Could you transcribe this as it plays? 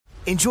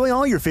Enjoy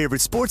all your favorite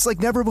sports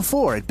like never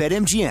before at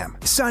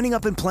BetMGM. Signing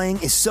up and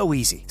playing is so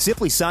easy.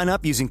 Simply sign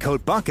up using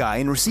code Buckeye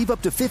and receive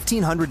up to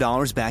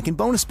 $1,500 back in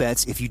bonus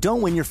bets if you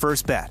don't win your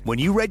first bet. When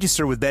you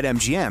register with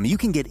BetMGM, you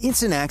can get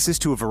instant access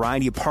to a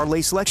variety of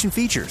parlay selection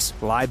features,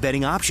 live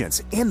betting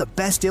options, and the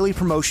best daily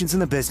promotions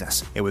in the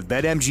business. And with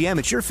BetMGM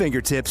at your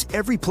fingertips,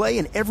 every play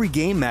and every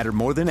game matter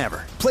more than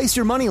ever. Place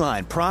your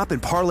moneyline, prop,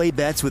 and parlay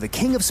bets with the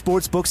king of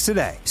sportsbooks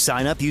today.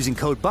 Sign up using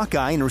code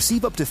Buckeye and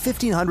receive up to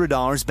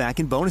 $1,500 back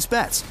in bonus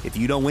bets if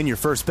you don't win your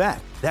first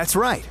bet. That's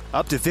right,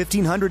 up to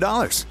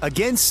 $1,500.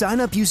 Again, sign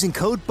up using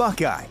code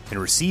Buckeye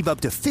and receive up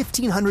to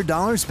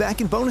 $1,500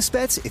 back in bonus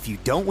bets if you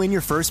don't win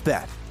your first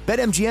bet.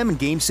 BetMGM and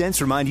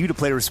GameSense remind you to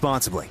play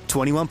responsibly.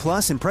 21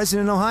 plus and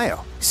present in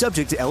Ohio.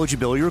 Subject to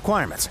eligibility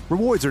requirements.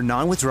 Rewards are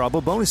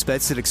non-withdrawable bonus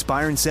bets that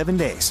expire in 7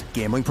 days.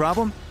 Gambling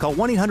problem? Call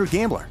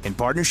 1-800-GAMBLER in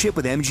partnership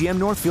with MGM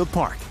Northfield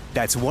Park.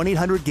 That's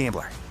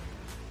 1-800-GAMBLER.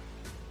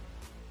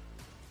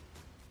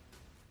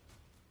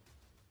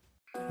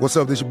 What's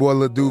up, this your boy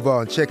Lil Duval,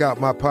 and check out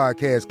my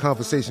podcast,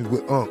 Conversations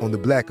with Unc, on the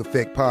Black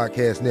Effect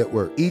Podcast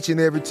Network. Each and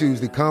every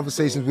Tuesday,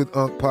 Conversations with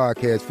Unc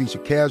podcast feature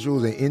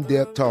casuals and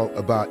in-depth talk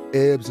about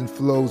ebbs and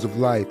flows of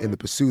life and the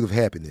pursuit of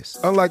happiness.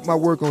 Unlike my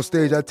work on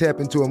stage, I tap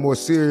into a more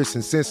serious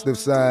and sensitive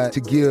side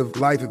to give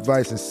life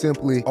advice and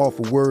simply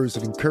offer words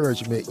of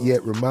encouragement,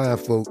 yet remind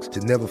folks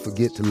to never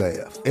forget to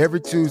laugh.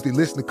 Every Tuesday,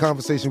 listen to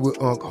Conversation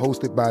with Unc,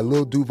 hosted by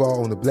Lil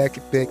Duval on the Black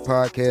Effect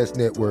Podcast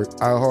Network,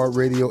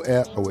 iHeartRadio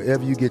app, or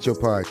wherever you get your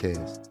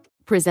podcasts.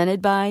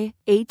 Presented by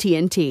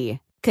AT&T.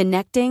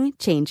 Connecting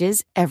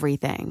changes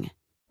everything.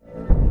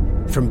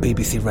 From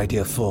BBC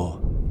Radio 4,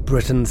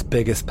 Britain's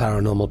biggest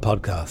paranormal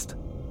podcast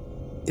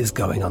is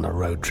going on a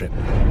road trip.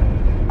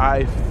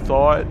 I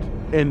thought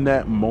in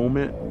that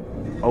moment,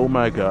 oh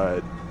my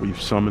God,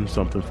 we've summoned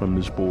something from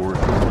this board.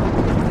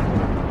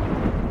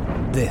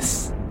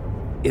 This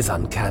is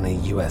Uncanny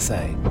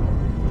USA.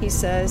 He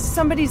says,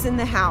 somebody's in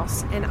the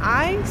house, and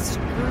I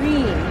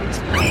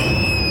screamed...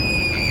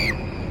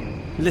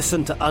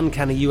 Listen to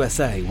Uncanny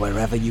USA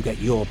wherever you get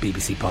your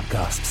BBC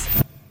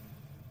podcasts,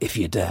 if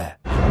you dare.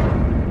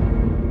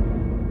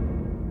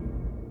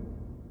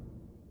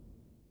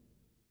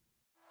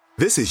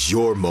 This is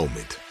your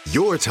moment,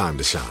 your time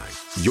to shine,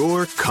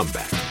 your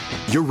comeback.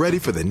 You're ready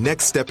for the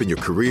next step in your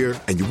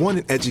career, and you want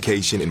an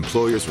education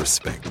employers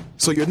respect.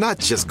 So you're not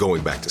just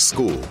going back to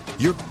school,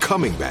 you're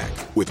coming back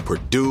with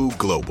Purdue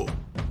Global.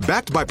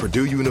 Backed by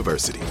Purdue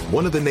University,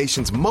 one of the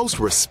nation's most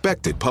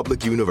respected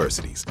public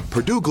universities,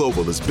 Purdue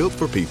Global is built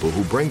for people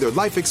who bring their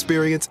life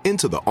experience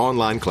into the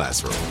online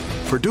classroom.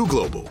 Purdue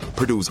Global,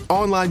 Purdue's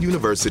online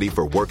university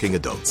for working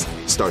adults.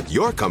 Start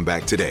your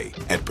comeback today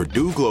at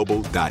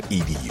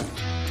purdueglobal.edu.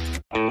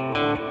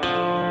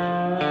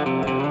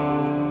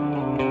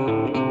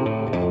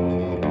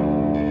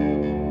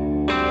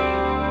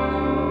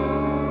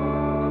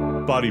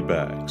 Body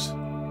Bags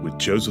with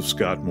Joseph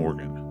Scott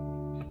Morgan.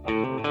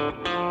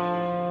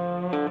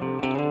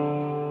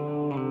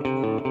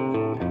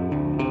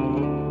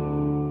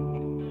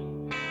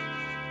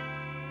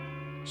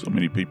 So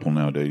many people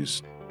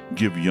nowadays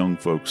give young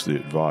folks the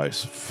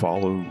advice,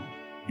 follow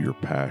your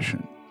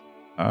passion.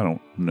 I don't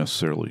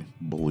necessarily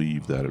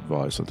believe that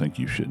advice. I think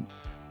you should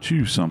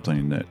choose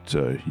something that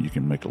you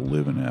can make a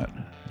living at,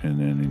 and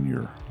then in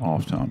your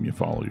off time you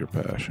follow your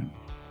passion.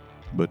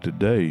 But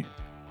today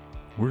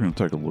we're going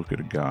to take a look at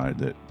a guy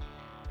that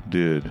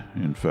did,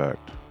 in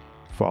fact,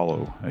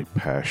 follow a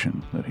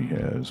passion that he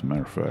has. As a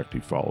matter of fact, he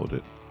followed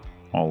it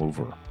all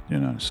over the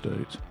United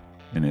States,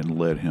 and it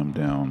led him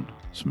down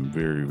some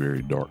very,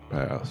 very dark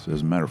paths.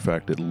 As a matter of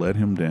fact, it led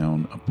him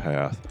down a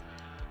path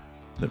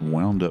that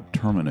wound up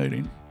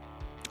terminating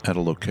at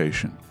a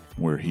location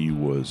where he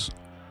was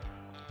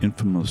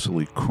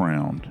infamously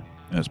crowned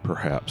as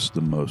perhaps the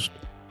most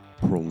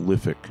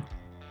prolific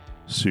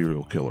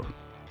serial killer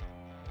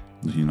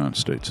the United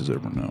States has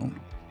ever known.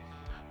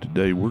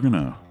 Today, we're going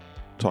to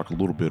talk a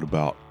little bit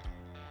about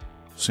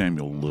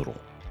Samuel Little,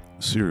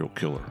 a serial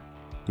killer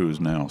who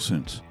is now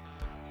since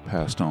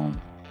passed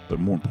on. But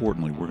more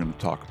importantly, we're going to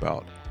talk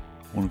about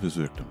one of his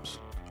victims,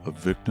 a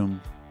victim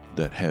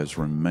that has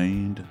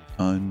remained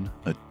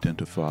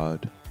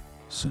unidentified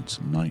since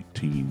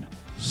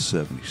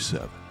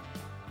 1977.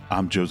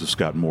 I'm Joseph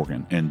Scott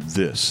Morgan, and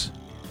this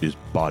is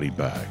Body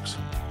Bags.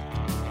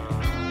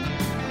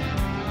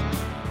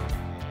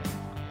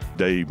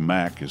 Dave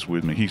Mack is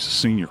with me. He's a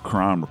senior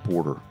crime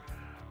reporter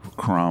for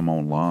Crime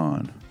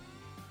Online.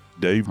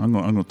 Dave, I'm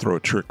going to throw a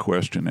trick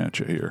question at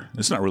you here.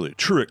 It's not really a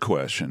trick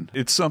question.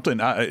 It's something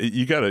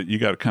you got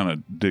to kind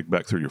of dig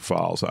back through your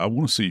files. I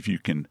want to see if you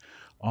can,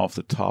 off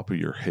the top of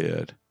your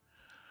head,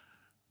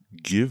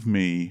 give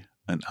me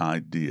an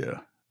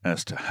idea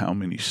as to how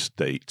many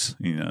states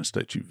in the United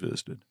States you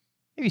visited.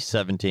 Maybe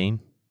 17,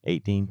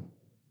 18,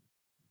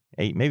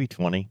 maybe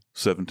 20.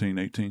 17,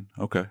 18?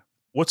 Okay.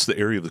 What's the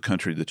area of the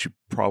country that you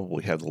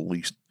probably have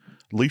the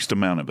least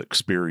amount of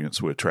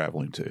experience with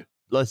traveling to?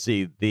 Let's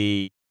see,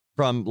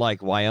 from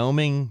like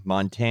Wyoming,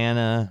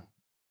 Montana,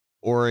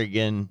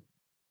 Oregon,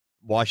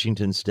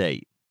 Washington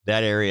State,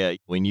 that area,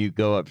 when you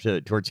go up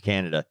towards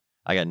Canada,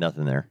 I got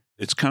nothing there.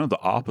 it's kind of the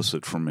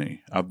opposite for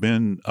me. I've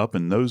been up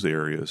in those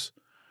areas,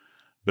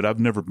 but I've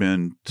never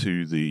been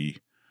to the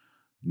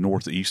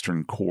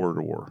northeastern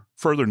corridor,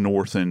 further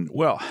north. And,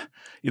 well,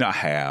 I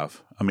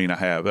have.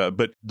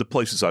 But the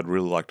places I'd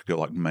really like to go,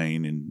 like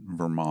Maine and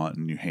Vermont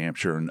and New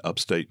Hampshire and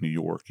upstate New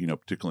York,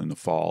 particularly in the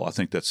fall. I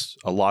think that's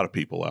a lot of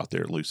people out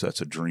there, at least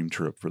that's a dream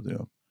trip for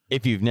them.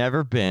 If you've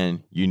never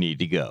been, you need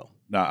to go.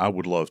 Now, I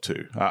would love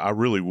to. I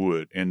really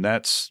would. And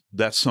that's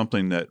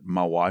something that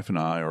my wife and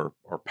I are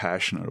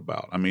passionate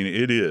about. I mean,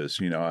 it is,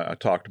 I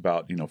talked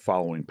about,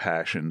 following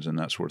passions and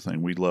that sort of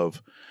thing. We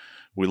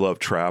love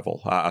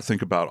travel. I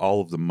think about all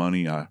of the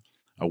money I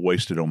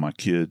wasted on my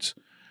kids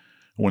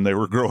when they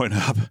were growing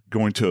up,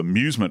 going to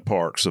amusement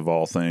parks of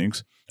all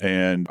things.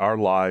 And our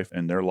life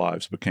and their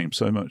lives became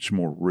so much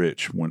more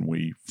rich when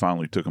we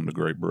finally took them to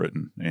Great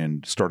Britain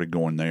and started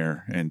going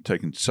there and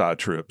taking side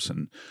trips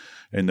and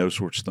those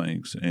sorts of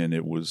things. And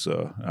it was,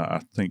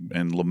 I think,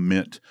 and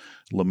lament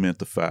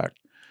the fact.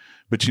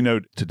 But,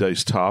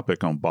 today's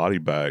topic on body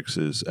bags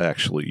is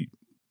actually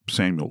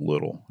Samuel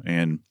Little.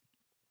 And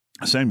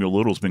Samuel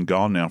Little's been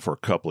gone now for a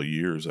couple of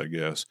years, I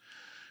guess.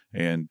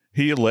 And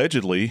he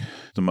allegedly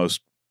the most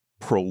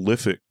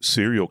prolific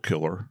serial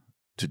killer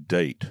to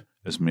date,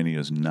 as many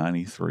as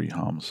 93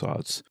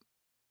 homicides.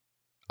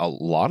 A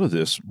lot of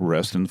this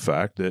rests in the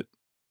fact that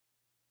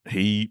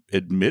he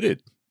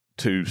admitted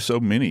to so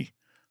many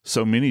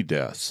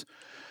deaths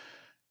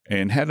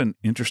and had an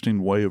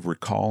interesting way of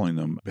recalling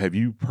them. Have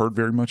you heard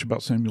very much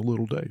about Samuel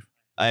Little, Dave?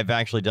 I've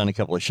actually done a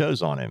couple of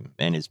shows on him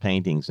and his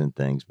paintings and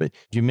things, but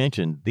you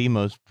mentioned the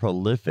most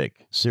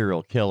prolific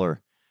serial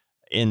killer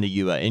in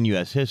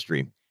U.S.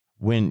 history.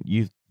 When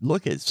you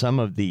look at some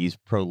of these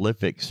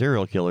prolific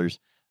serial killers,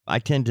 I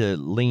tend to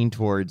lean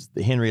towards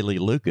the Henry Lee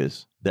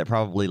Lucas that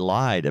probably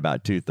lied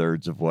about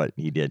 2/3 of what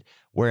he did.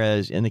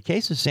 Whereas in the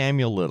case of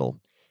Samuel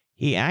Little,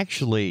 he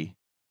actually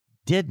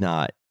did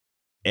not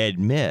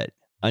admit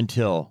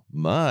until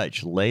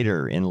much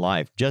later in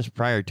life, just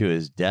prior to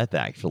his death,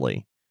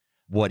 actually,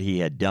 what he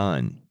had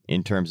done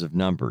in terms of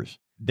numbers.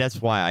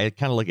 That's why I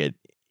kind of look at,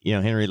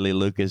 Henry Lee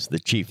Lucas, the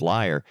chief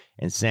liar,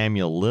 and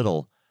Samuel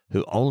Little,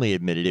 who only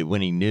admitted it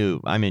when he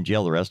knew I'm in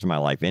jail the rest of my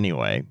life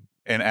anyway.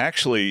 And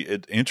actually,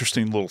 an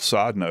interesting little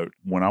side note,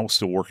 when I was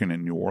still working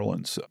in New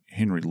Orleans,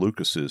 Henry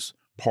Lucas's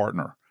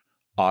partner,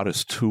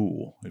 Otis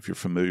Toole, if you're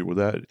familiar with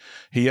that,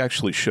 he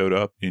actually showed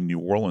up in New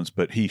Orleans,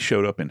 but he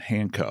showed up in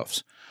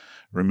handcuffs.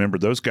 Remember,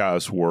 those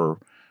guys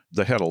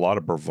they had a lot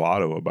of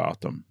bravado about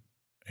them,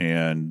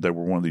 and they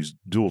were one of these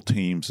dual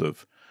teams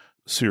of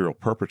serial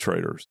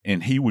perpetrators.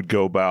 And he would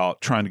go about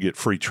trying to get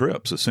free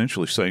trips,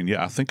 essentially saying,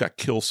 yeah, I think I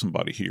killed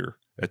somebody here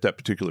at that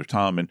particular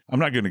time. And I'm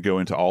not going to go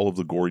into all of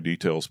the gory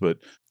details, but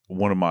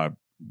one of my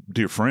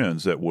dear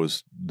friends that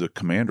was the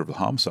commander of the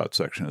homicide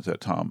section at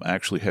that time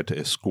actually had to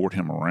escort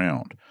him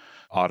around,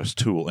 Otis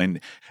Toole.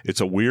 And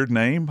it's a weird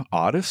name,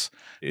 Otis.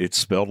 It's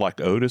spelled like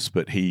Otis,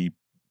 but he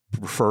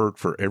preferred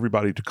for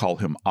everybody to call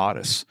him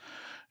Otis.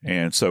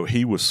 And so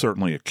he was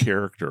certainly a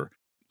character.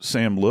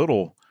 Sam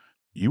Little,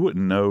 you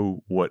wouldn't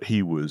know what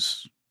he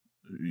was.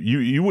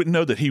 You wouldn't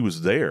know that he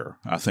was there.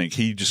 I think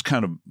he just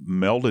kind of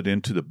melded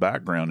into the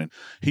background, and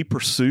he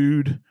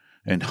pursued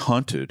and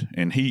hunted,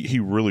 and he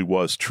really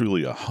was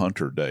truly a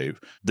hunter,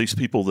 Dave. These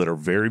people that are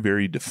very,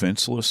 very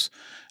defenseless.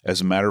 As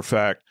a matter of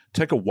fact,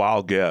 take a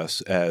wild guess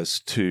as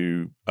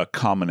to a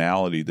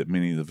commonality that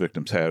many of the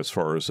victims had as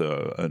far as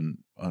an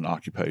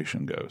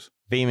occupation goes.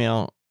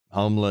 Female,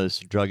 homeless,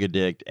 drug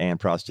addict, and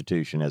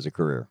prostitution as a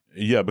career.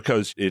 Yeah,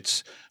 because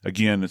it's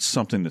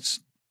something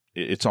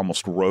it's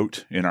almost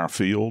rote in our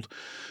field.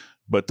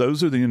 But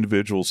those are the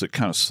individuals that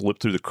kind of slip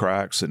through the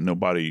cracks and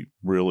nobody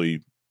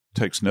really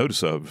takes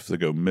notice of if they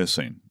go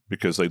missing,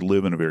 because they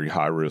live in a very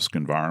high-risk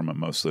environment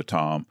most of the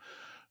time.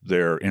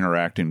 They're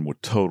interacting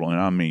with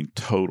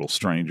total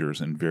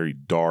strangers in very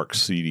dark,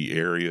 seedy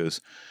areas,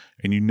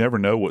 and you never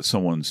know what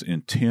someone's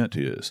intent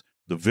is.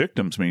 The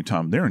victims,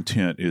 meantime, their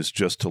intent is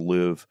just to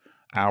live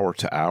hour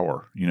to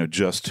hour,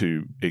 just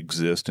to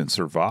exist and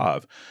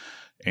survive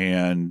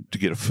and to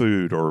get a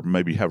food or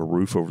maybe have a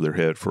roof over their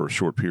head for a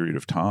short period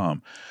of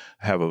time,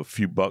 have a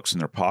few bucks in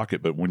their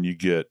pocket. But when you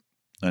get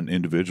an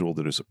individual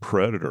that is a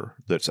predator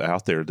that's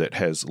out there that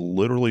has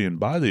literally, and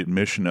by the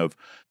admission of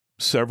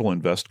several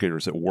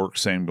investigators that work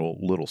Samuel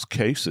Little's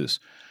cases,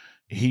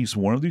 he's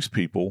one of these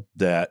people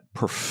that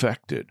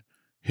perfected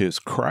his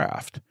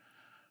craft.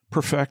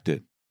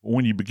 Perfected.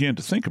 When you begin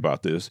to think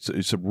about this,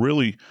 it's a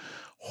really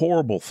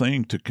horrible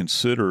thing to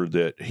consider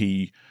that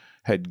he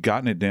had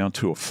gotten it down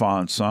to a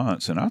fine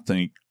science. And I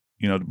think,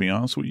 to be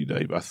honest with you,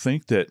 Dave, I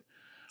think that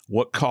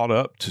what caught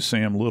up to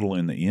Sam Little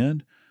in the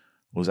end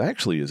was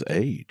actually his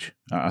age.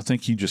 I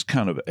think he just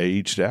kind of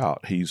aged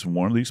out. He's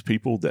one of these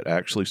people that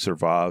actually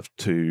survived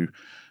to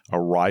a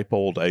ripe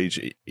old age,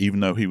 even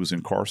though he was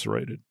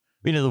incarcerated.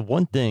 The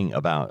one thing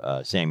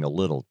about Samuel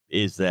Little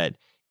is that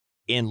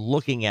in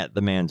looking at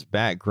the man's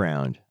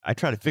background, I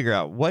try to figure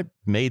out what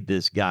made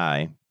this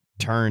guy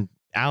turn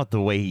out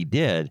the way he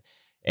did.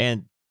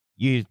 And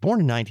he was born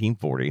in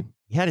 1940.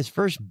 He had his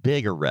first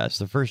big arrest.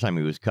 The first time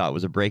he was caught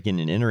was a break-in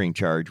and entering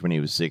charge when he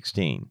was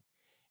 16.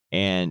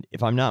 And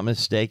if I'm not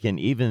mistaken,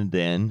 even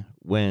then,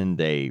 when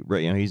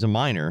he's a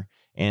minor,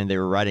 and they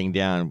were writing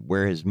down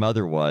where his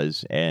mother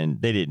was,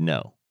 and they didn't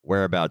know,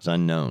 whereabouts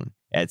unknown,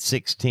 at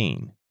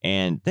 16.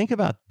 And think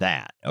about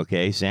that,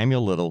 okay?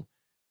 Samuel Little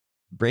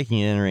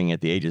breaking and entering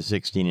at the age of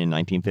 16 in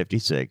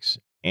 1956,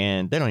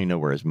 and they don't even know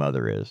where his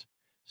mother is.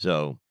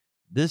 So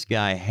this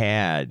guy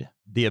had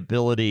the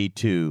ability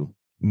to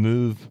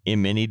move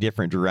in many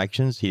different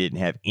directions. He didn't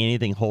have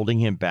anything holding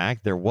him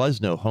back. There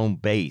was no home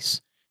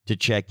base to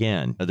check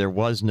in. There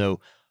was no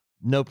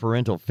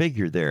parental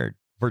figure there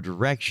for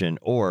direction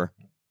or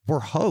for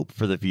hope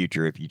for the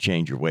future if you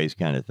change your ways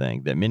kind of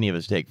thing that many of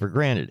us take for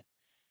granted.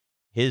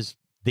 His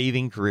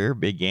thieving career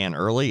began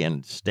early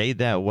and stayed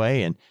that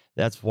way, and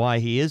that's why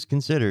he is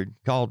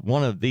called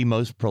one of the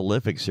most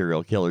prolific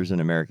serial killers in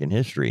American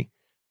history.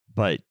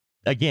 But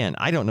again,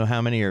 I don't know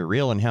how many are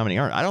real and how many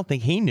aren't. I don't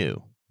think he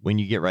knew when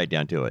you get right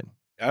down to it.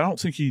 I don't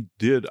think he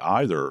did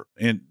either.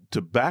 And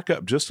to back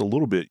up just a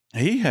little bit,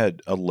 he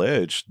had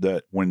alleged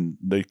that when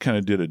they kind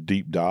of did a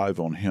deep dive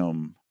on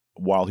him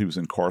while he was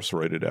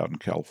incarcerated out in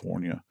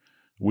California,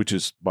 which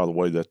is, by the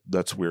way,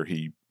 that's where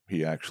he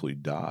actually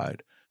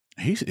died.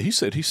 He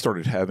said he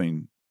started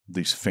having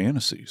these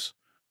fantasies,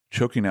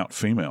 choking out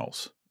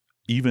females,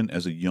 even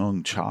as a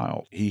young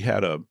child. He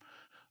had a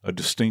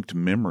distinct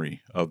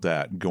memory of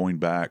that going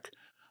back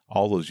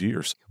all those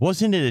years.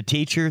 Wasn't it a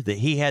teacher that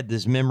he had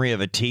this memory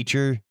of a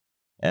teacher,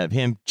 of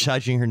him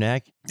touching her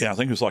neck? Yeah, I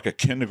think it was like a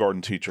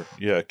kindergarten teacher.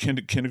 Yeah,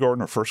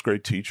 kindergarten or first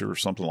grade teacher or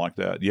something like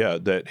that. Yeah,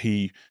 that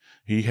he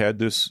had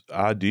this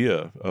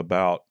idea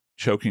about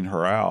choking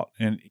her out.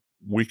 And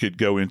we could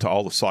go into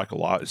all the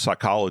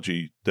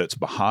psychology that's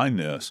behind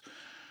this.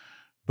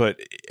 But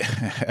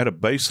at a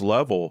base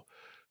level,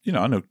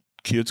 I know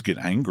kids get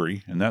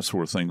angry and that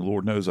sort of thing.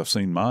 Lord knows I've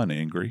seen mine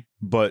angry.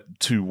 But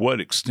to what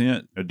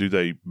extent do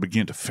they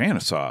begin to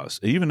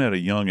fantasize, even at a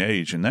young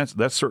age? And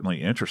that's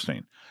certainly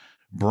interesting.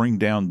 Bring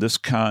down this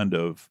kind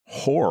of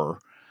horror,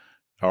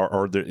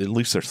 or at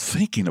least they're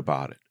thinking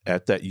about it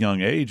at that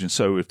young age. And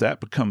so if that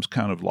becomes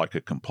kind of like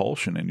a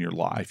compulsion in your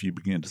life, you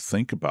begin to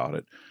think about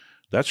it.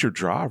 That's your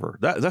driver.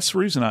 That's the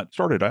reason I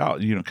started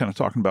out, kind of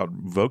talking about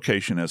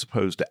vocation as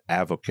opposed to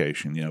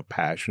avocation,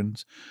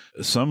 passions.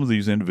 Some of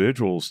these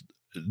individuals,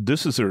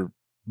 this is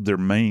their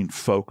main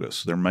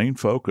focus. Their main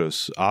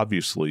focus,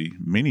 obviously,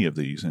 many of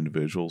these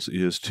individuals,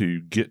 is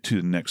to get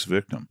to the next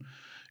victim.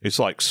 It's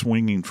like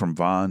swinging from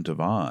vine to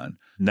vine,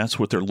 and that's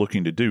what they're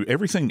looking to do.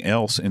 Everything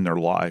else in their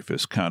life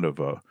is kind of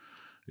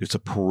it's a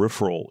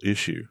peripheral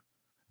issue.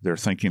 They're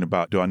thinking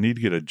about, do I need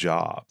to get a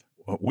job?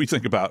 We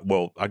think about,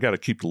 well, I got to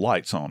keep the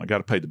lights on. I got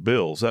to pay the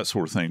bills, that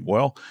sort of thing.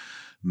 Well,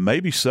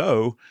 maybe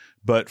so,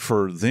 but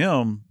for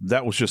them,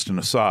 that was just an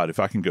aside. If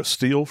I can go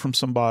steal from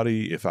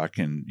somebody, if I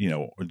can,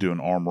 do an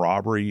armed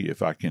robbery,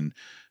 if I can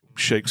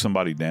shake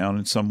somebody down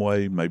in some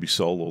way, maybe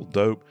sell a little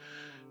dope.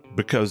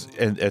 Because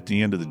at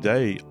the end of the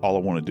day, all I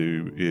want to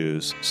do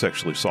is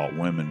sexually assault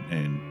women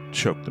and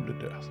choke them to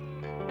death.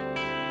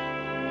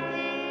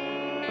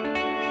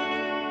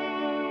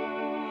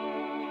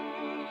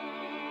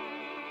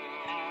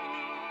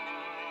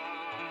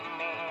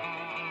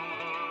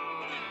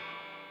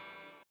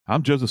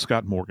 I'm Joseph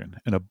Scott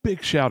Morgan, and a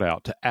big shout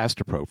out to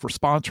Astepro for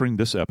sponsoring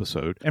this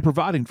episode and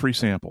providing free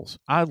samples.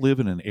 I live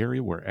in an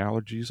area where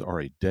allergies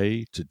are a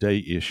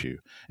day-to-day issue,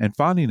 and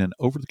finding an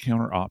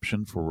over-the-counter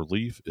option for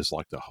relief is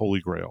like the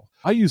holy grail.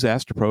 I use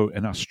Astepro,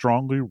 and I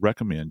strongly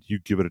recommend you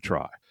give it a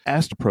try.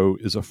 Astepro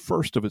is a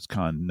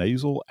first-of-its-kind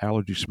nasal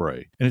allergy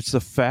spray, and it's the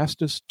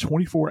fastest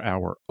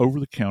 24-hour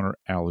over-the-counter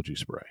allergy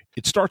spray.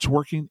 It starts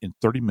working in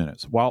 30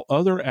 minutes, while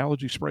other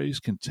allergy sprays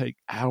can take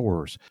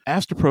hours.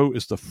 Astepro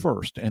is the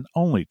first and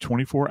only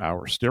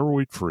 24-hour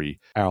steroid-free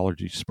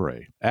allergy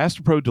spray.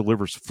 Astepro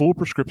delivers full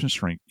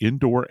prescription-strength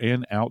indoor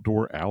and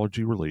outdoor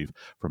allergy relief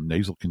from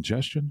nasal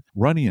congestion,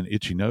 runny and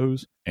itchy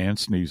nose, and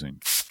sneezing.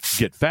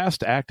 Get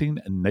fast-acting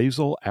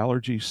nasal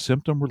allergy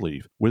symptom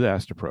relief with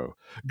Astepro.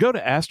 Go to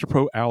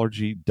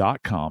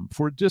asteproallergy.com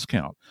for a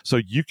discount so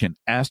you can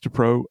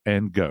Astepro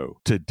and go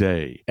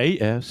today.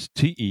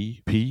 ASTEPRO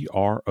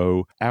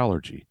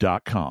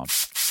allergy.com.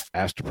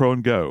 Astepro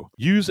and go.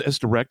 Use as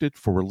directed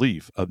for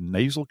relief of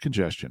nasal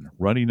congestion,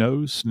 runny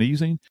nose,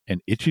 sneezing,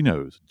 and itchy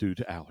nose due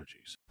to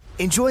allergies.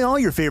 Enjoy all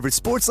your favorite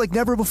sports like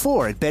never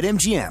before at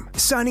BetMGM.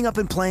 Signing up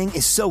and playing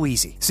is so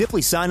easy.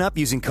 Simply sign up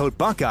using code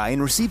Buckeye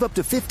and receive up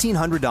to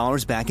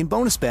 $1,500 back in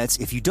bonus bets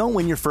if you don't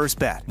win your first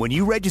bet. When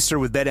you register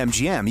with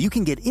BetMGM, you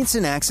can get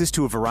instant access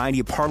to a variety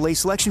of parlay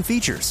selection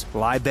features,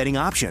 live betting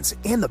options,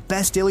 and the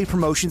best daily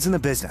promotions in the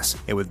business.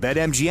 And with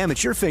BetMGM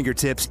at your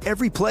fingertips,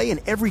 every play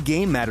and every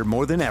game matter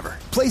more than ever.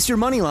 Place your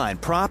moneyline,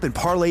 prop, and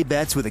parlay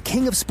bets with the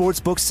king of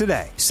sportsbooks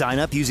today. Sign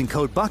up using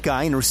code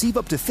Buckeye and receive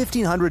up to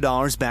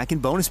 $1,500 back in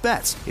bonus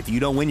bets if you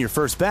don't win your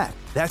first bet.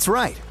 That's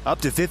right, up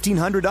to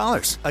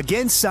 $1,500.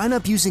 Again, sign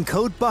up using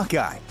code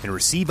Buckeye and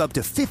receive up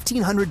to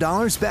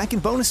 $1,500 back in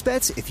bonus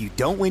bets if you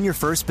don't win your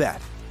first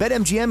bet.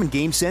 BetMGM and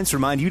GameSense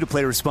remind you to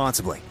play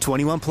responsibly.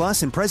 21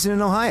 plus and present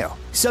in Ohio,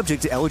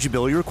 subject to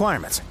eligibility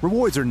requirements.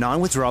 Rewards are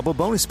non-withdrawable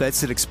bonus bets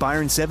that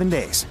expire in 7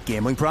 days.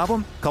 Gambling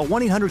problem? Call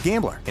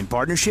 1-800-GAMBLER in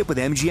partnership with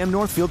MGM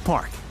Northfield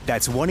Park.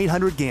 That's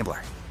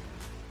 1-800-GAMBLER.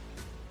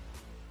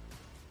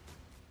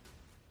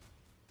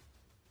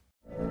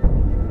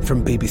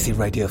 From BBC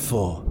Radio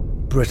 4,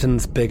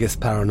 Britain's biggest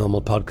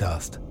paranormal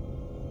podcast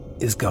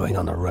is going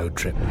on a road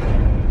trip.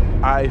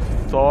 I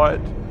thought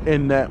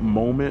in that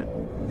moment,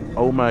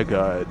 oh my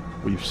God,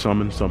 we've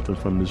summoned something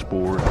from this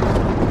board.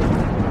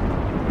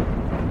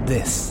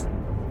 This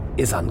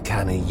is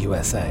Uncanny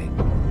USA.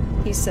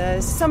 He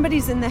says,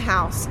 somebody's in the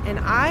house, and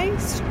I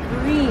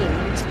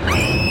screamed.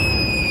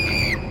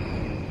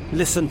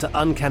 Listen to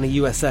Uncanny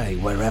USA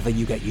wherever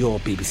you get your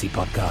BBC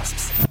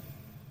podcasts,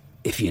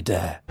 if you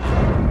dare.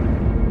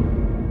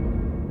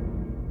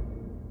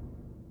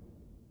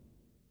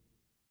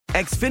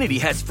 Xfinity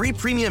has free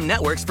premium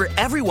networks for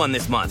everyone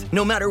this month,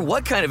 no matter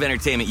what kind of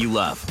entertainment you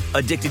love.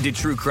 Addicted to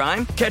true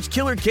crime? Catch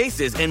killer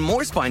cases and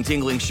more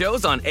spine-tingling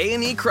shows on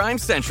A&E Crime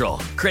Central.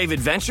 Crave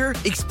adventure?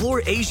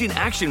 Explore Asian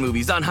action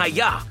movies on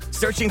Hi-YAH.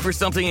 Searching for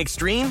something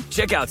extreme?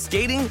 Check out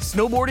skating,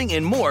 snowboarding,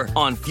 and more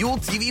on Fuel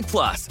TV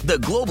Plus, the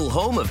global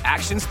home of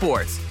action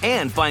sports.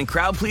 And find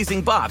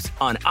crowd-pleasing bops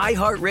on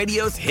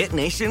iHeartRadio's Hit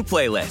Nation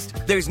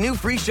playlist. There's new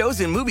free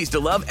shows and movies to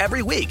love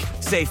every week.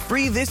 Say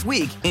free this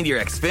week in your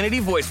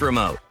Xfinity voice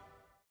remote.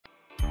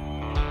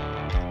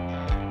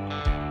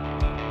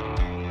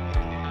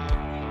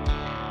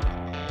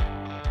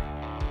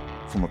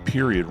 From a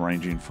period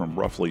ranging from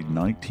roughly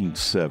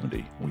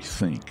 1970, we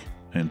think,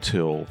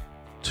 until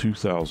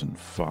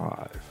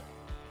 2005,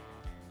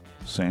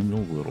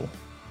 Samuel Little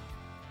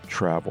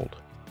traveled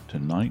to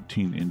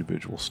 19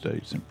 individual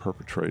states and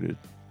perpetrated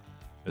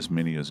as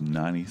many as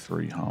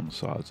 93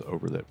 homicides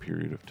over that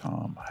period of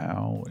time.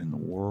 How in the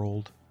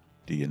world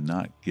do you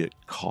not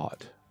get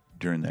caught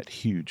during that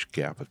huge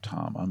gap of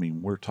time? I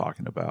mean, we're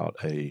talking about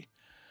a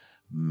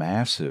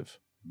massive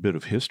bit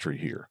of history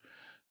here.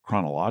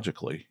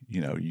 Chronologically,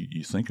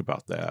 you think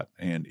about that,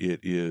 and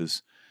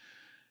it's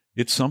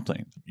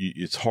something.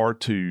 It's hard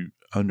to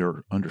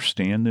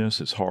understand this.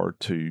 It's hard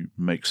to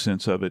make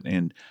sense of it,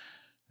 and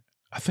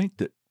I think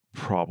that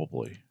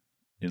probably,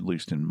 at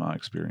least in my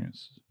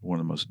experience, one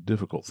of the most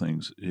difficult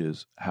things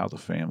is how the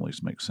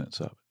families make sense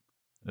of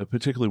it,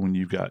 particularly when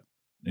you've got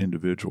an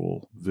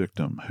individual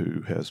victim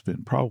who has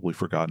been probably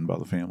forgotten by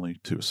the family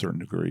to a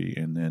certain degree,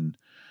 and then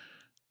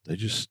they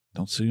just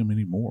don't see them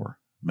anymore.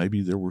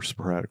 Maybe there were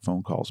sporadic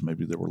phone calls.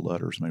 Maybe there were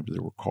letters. Maybe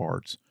there were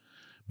cards.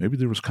 Maybe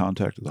there was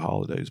contact at the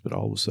holidays, but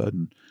all of a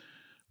sudden,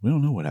 we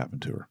don't know what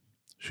happened to her.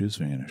 She has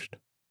vanished.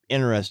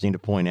 Interesting to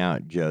point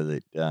out, Joe,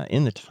 that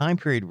in the time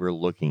period we're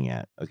looking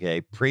at,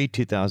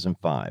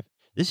 pre-2005,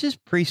 this is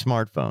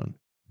pre-smartphone.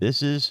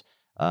 This is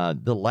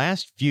the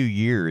last few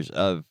years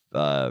of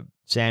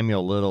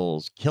Samuel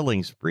Little's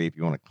killing spree, if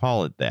you want to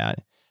call it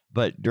that.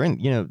 But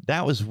during,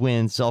 that was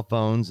when cell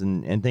phones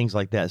and things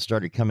like that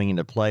started coming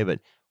into play. But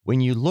when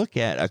you look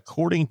at,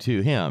 according to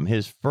him,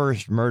 his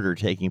first murder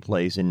taking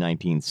place in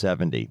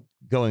 1970,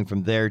 going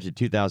from there to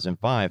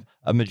 2005,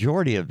 a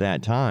majority of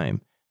that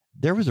time,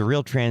 there was a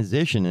real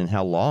transition in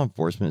how law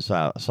enforcement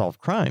solved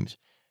crimes.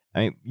 I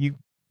mean, you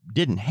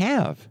didn't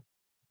have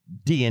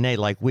DNA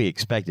like we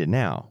expect it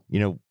now.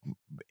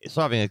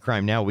 Solving a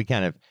crime now,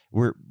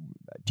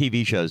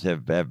 TV shows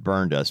have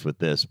burned us with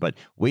this, but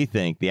we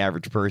think the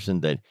average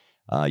person that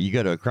you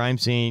go to a crime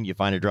scene, you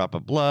find a drop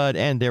of blood,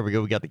 and there we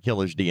go, we got the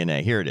killer's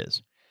DNA. Here it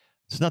is.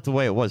 It's not the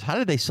way it was. How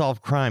did they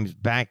solve crimes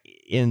back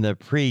in the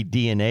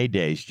pre-DNA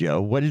days,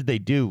 Joe? What did they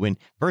do when,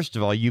 first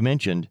of all, you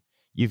mentioned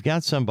you've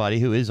got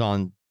somebody who is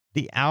on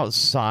the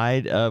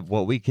outside of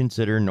what we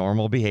consider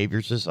normal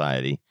behavior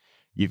society.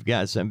 You've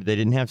got they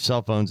didn't have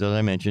cell phones, as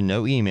I mentioned,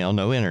 no email,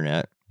 no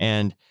internet,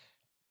 and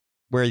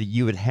where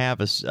you would have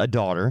a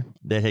daughter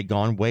that had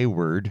gone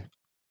wayward,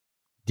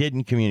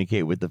 didn't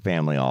communicate with the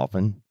family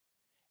often,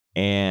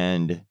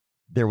 and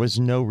there was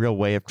no real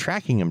way of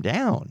tracking them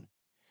down.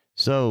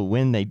 So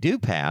when they do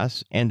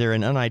pass and they're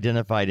an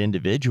unidentified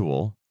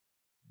individual,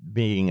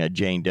 being a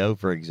Jane Doe,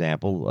 for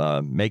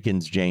example,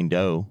 Macon's Jane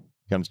Doe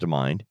comes to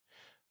mind,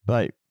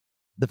 but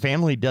the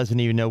family doesn't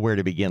even know where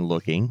to begin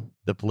looking.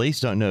 The police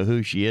don't know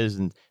who she is,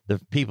 and the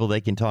people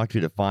they can talk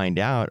to find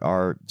out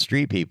are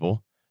street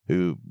people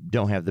who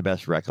don't have the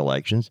best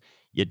recollections.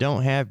 You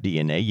don't have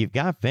DNA. You've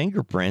got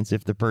fingerprints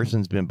if the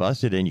person's been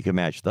busted, and you can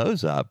match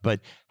those up.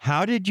 But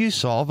how did you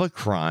solve a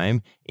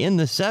crime in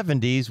the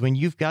 70s when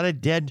you've got a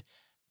dead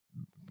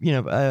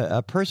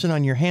a person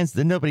on your hands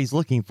that nobody's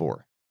looking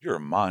for? You're a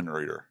mind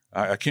reader.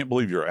 I can't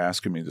believe you're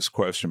asking me this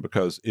question,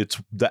 because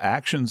it's the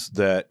actions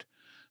that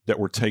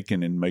were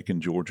taken in Macon,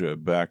 Georgia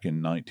back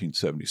in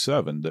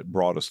 1977 that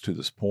brought us to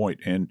this point.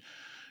 And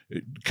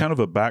kind of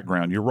a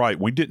background, you're right,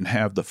 we didn't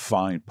have the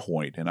fine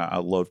point. And I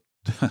love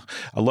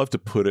to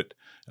put it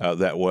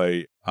that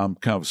way. I'm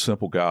kind of a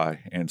simple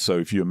guy. And so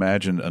if you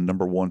imagine a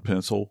number 1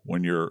 pencil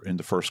when you're in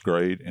the first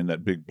grade and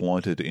that big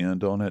blunted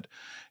end on it,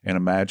 and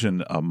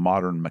imagine a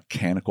modern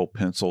mechanical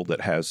pencil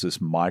that has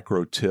this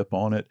micro tip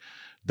on it,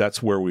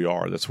 that's where we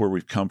are. That's where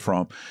we've come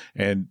from.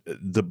 And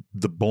the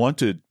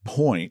blunted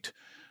point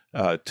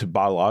to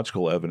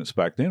biological evidence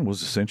back then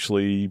was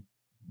essentially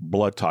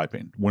blood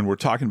typing. When we're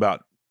talking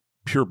about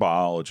pure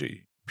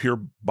biology,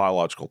 pure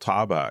biological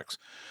tiebacks,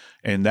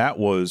 and that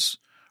was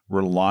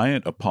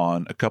reliant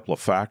upon a couple of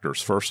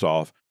factors. First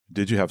off,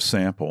 did you have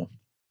sample?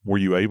 Were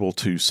you able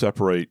to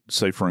separate,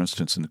 say, for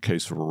instance, in the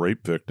case of a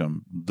rape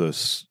victim,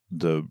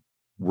 the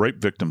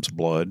rape victim's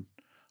blood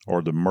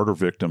or the murder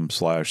victim /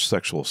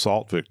 sexual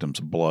assault victim's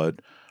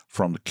blood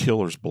from the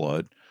killer's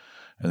blood?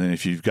 And then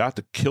if you've got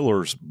the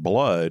killer's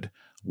blood,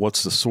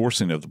 what's the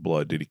sourcing of the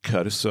blood? Did he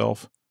cut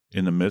himself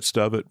in the midst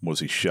of it?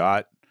 Was he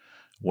shot?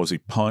 Was he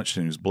punched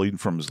and he was bleeding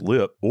from his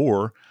lip?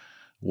 Or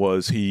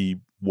was he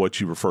what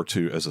you refer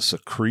to as a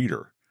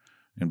secretor?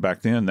 And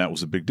back then that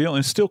was a big deal. And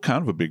it's still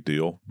kind of a big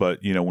deal.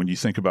 But, you know, when you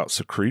think about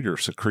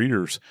secretors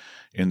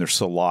in their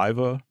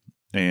saliva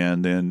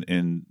and then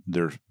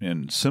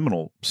in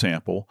seminal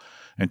sample,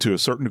 and to a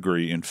certain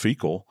degree in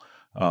fecal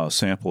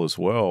sample as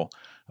well,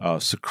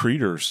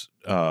 secretors,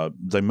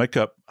 they make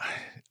up,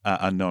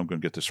 I know I'm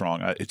going to get this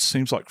wrong. It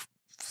seems like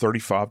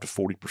 35 to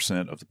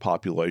 40% of the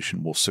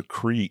population will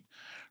secrete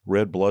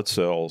red blood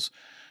cells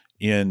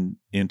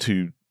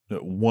into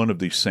one of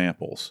these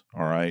samples.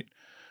 All right.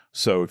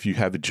 So if you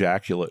have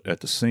ejaculate at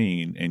the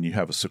scene and you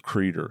have a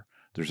secretor,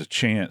 there's a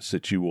chance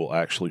that you will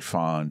actually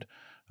find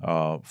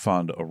a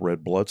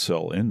red blood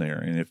cell in there.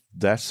 And if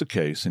that's the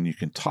case, then you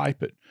can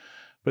type it.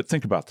 But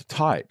think about the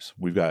types.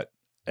 We've got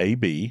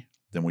AB,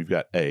 then we've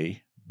got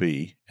A,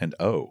 B, and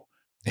O.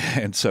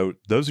 And so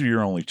those are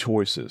your only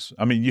choices.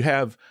 I mean, you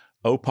have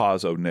O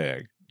pos, O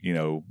neg, you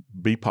know,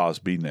 B pos,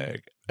 B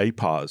neg, A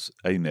pos,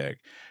 A neg,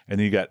 and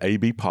then you got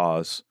AB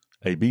pos,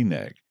 AB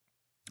neg.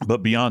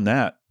 But beyond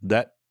that,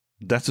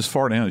 that's as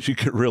far down as you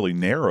could really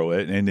narrow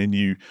it. And then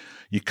you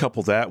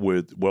couple that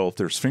with, well, if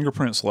there's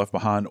fingerprints left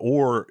behind,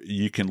 or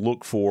you can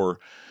look for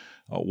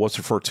what's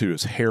referred to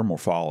as hair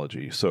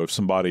morphology. So if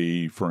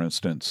somebody, for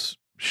instance,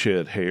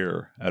 shed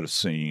hair at a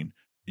scene,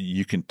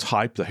 you can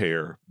type the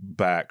hair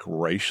back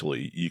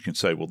racially. You can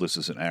say, well, this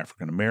is an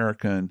African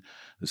American,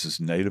 this is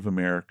Native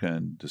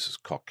American, this is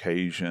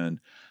Caucasian,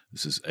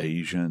 this is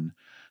Asian,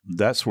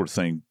 that sort of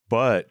thing.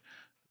 But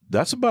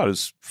that's about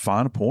as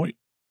fine a point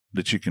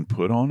that you can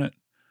put on it.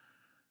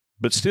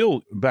 But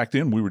still, back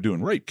then we were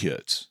doing rape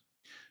kits,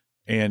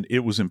 and it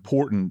was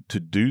important to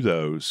do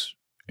those.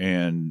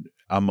 And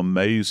I'm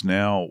amazed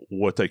now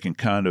what they can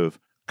kind of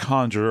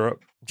conjure up.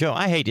 Joe,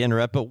 I hate to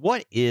interrupt, but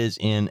what is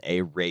in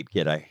a rape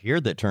kit? I hear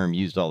the term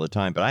used all the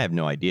time, but I have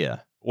no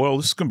idea. Well,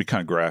 this is going to be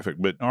kind of graphic,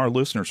 but our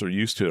listeners are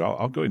used to it.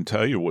 I'll go ahead and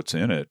tell you what's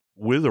in it.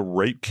 With a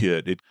rape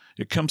kit,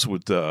 it comes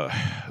with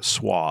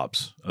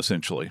swabs,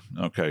 essentially.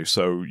 Okay,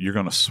 so you're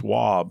going to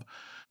swab.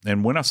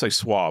 And when I say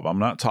swab, I'm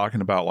not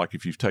talking about like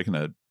if you've taken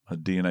a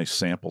DNA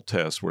sample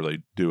test where they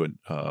do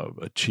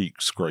a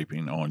cheek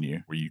scraping on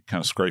you, where you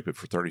kind of scrape it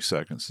for 30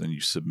 seconds, then you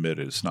submit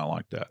it. It's not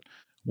like that.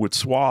 With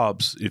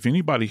swabs, if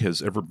anybody has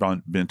ever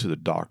been to the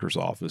doctor's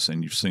office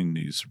and you've seen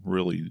these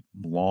really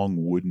long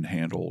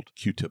wooden-handled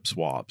Q-tip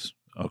swabs,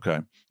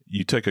 okay,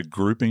 you take a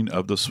grouping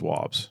of the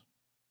swabs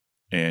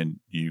and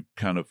you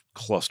kind of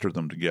cluster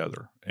them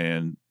together,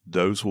 and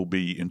those will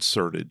be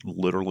inserted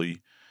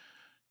literally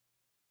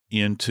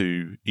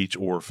into each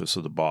orifice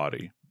of the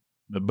body,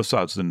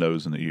 besides the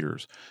nose and the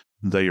ears.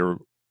 They are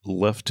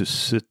left to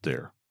sit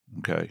there,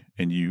 okay?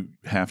 And you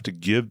have to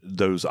give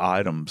those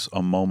items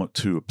a moment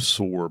to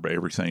absorb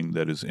everything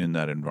that is in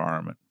that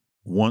environment.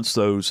 Once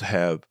those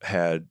have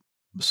had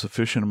a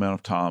sufficient amount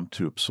of time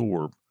to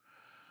absorb,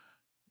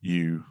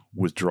 you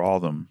withdraw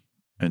them,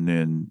 and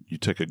then you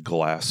take a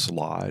glass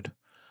slide,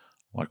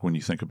 like when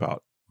you think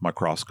about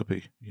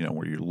microscopy, you know,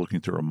 where you're looking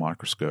through a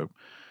microscope,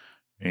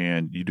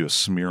 and you do a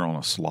smear on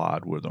a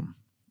slide with them,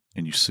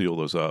 and you seal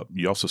those up.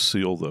 You also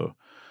seal the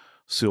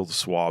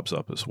swabs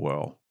up as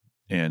well,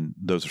 and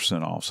those are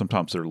sent off.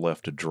 Sometimes they're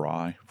left to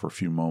dry for a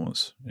few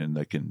moments, and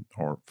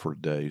or for a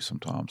day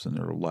sometimes, and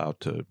they're allowed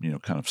to, you know,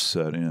 kind of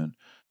set in.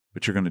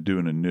 But you're going to do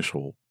an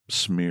initial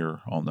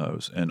smear on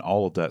those, and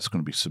all of that's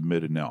going to be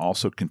submitted. Now,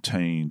 also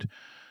contained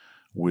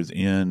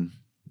within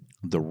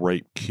the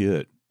rape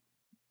kit,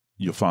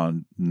 you'll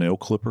find nail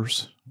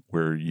clippers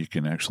where you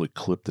can actually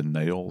clip the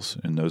nails,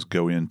 and those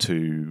go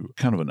into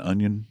kind of an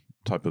onion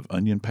type of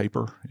onion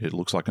paper. It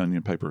looks like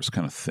onion paper. It's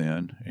kind of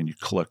thin, and you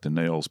collect the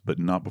nails, but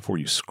not before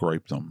you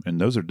scrape them. And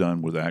those are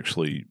done with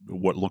actually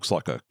what looks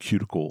like a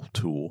cuticle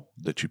tool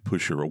that you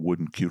push, or a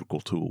wooden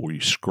cuticle tool where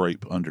you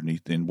scrape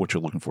underneath, and what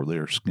you're looking for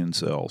there are skin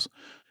cells.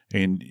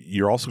 And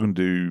you're also going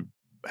to do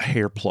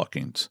hair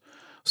pluckings.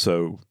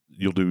 So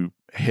you'll do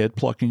head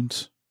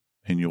pluckings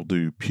and you'll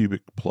do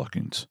pubic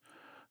pluckings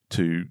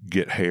to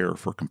get hair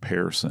for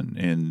comparison.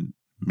 And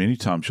many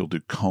times you'll do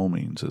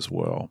combings as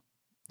well.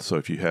 So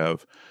if you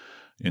have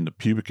in the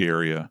pubic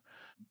area,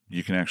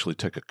 you can actually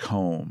take a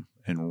comb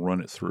and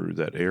run it through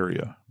that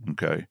area,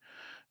 okay?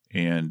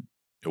 And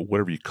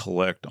whatever you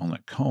collect on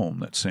that comb,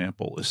 that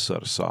sample is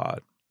set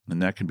aside,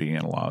 and that can be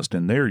analyzed.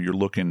 And there you're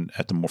looking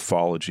at the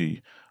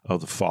morphology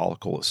of the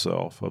follicle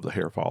itself, of the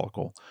hair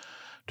follicle,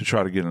 to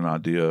try to get an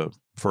idea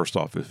first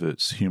off, if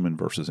it's human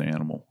versus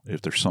animal,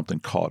 if there's something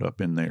caught up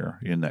in there,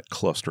 in that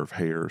cluster of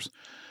hairs.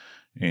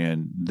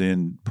 And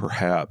then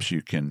perhaps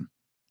you can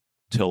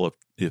tell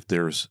if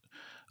there's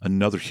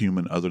another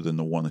human other than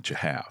the one that you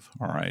have.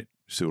 All right.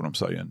 See what I'm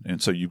saying?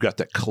 And so you've got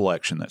that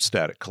collection, that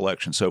static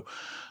collection. So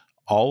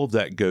all of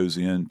that goes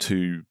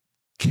into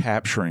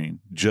capturing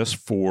just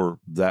for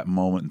that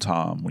moment in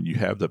time when you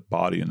have that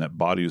body, and that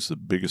body is the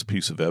biggest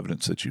piece of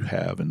evidence that you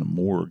have in the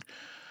morgue.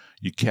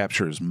 You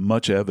capture as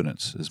much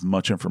evidence, as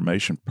much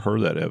information per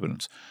that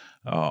evidence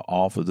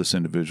off of this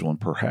individual, and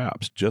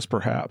perhaps, just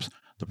perhaps,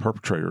 the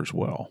perpetrator as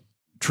well.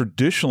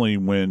 Traditionally,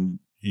 when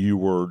you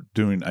were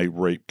doing a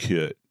rape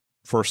kit,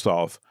 first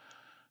off,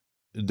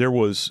 there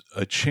was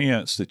a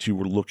chance that you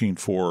were looking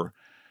for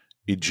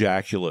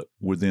ejaculate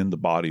within the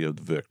body of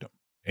the victim.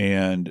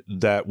 And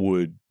that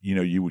would,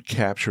 you would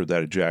capture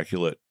that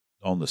ejaculate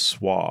on the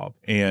swab.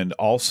 And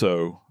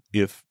also,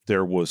 if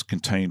there was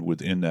contained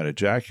within that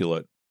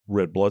ejaculate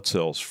red blood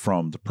cells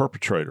from the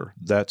perpetrator,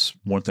 that's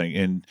one thing.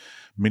 And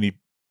many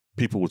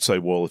people would say,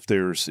 well,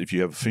 if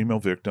you have a female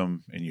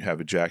victim and you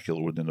have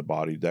ejaculate within the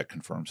body, that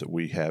confirms that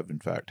we have, in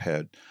fact,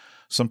 had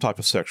some type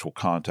of sexual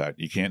contact.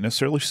 You can't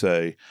necessarily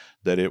say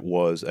that it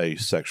was a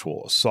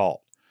sexual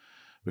assault,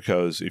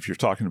 because if you're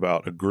talking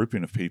about a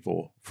grouping of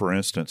people, for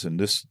instance, and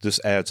this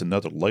adds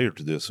another layer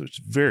to this, which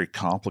is very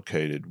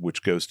complicated,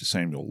 which goes to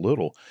Samuel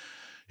Little.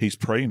 He's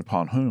preying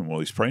upon whom? Well,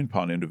 he's preying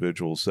upon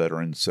individuals that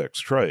are in the sex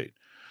trade.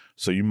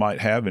 So you might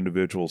have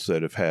individuals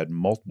that have had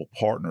multiple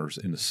partners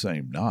in the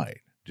same night.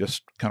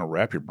 Just kind of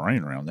wrap your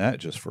brain around that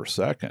just for a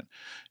second.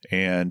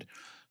 And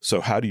so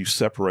how do you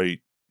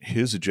separate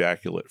his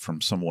ejaculate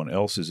from someone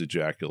else's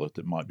ejaculate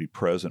that might be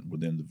present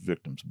within the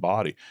victim's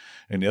body?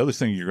 And the other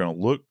thing you're going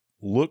to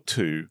look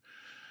to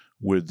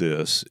with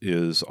this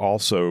is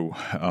also,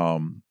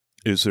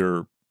 is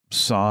there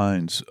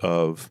signs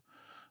of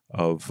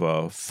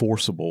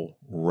forcible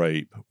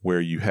rape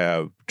where you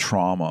have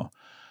trauma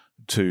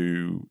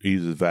to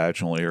either the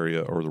vaginal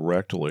area or the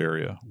rectal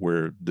area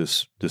where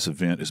this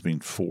event is being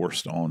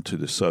forced onto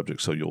the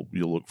subject? So you'll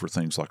look for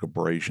things like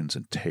abrasions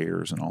and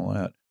tears and all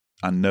that.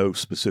 I know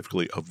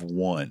specifically of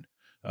one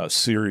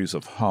series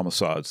of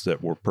homicides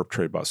that were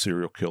perpetrated by a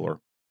serial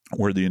killer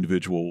where the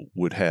individual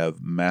would have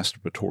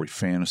masturbatory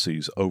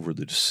fantasies over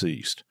the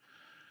deceased,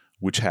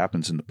 which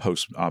happens in the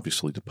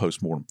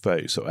postmortem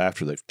phase. So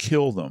after they've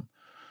killed them,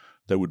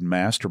 they would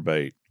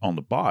masturbate on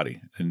the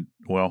body. And,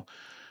 well,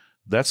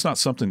 that's not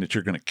something that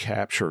you're going to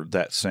capture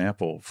that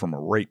sample from a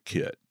rape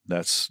kit.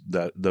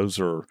 Those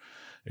are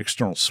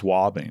external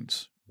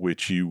swabbings,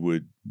 which you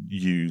would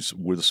use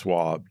with a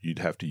swab. You'd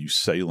have to use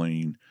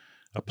saline,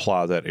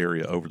 apply that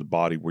area over the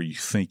body where you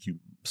think you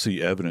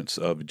see evidence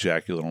of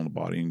ejaculate on the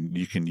body. And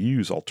you can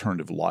use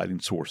alternative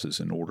lighting sources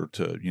in order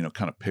to,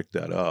 kind of pick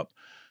that up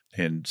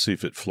and see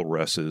if it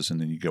fluoresces.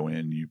 And then you go in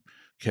and you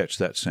catch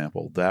that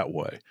sample that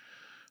way.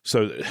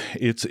 So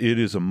it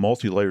is a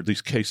multi-layered,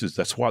 these cases.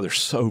 That's why they're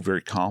so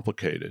very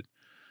complicated.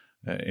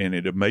 And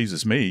it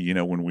amazes me,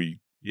 and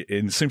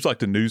it seems like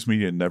the news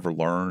media never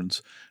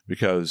learns,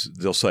 because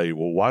they'll say,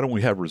 well, why don't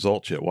we have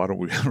results yet? Why don't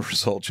we have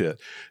results yet?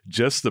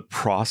 Just the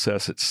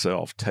process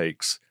itself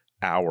takes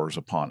hours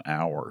upon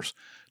hours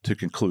to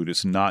conclude.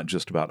 It's not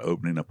just about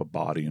opening up a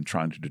body and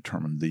trying to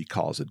determine the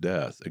cause of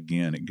death.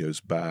 Again, it goes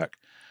back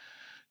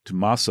to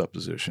my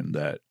supposition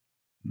that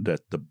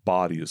the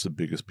body is the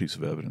biggest piece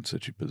of evidence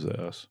that you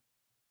possess.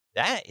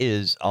 That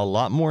is a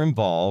lot more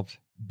involved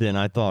than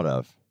I thought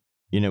of.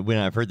 When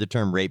I've heard the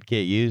term rape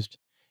kit used,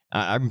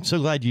 I'm so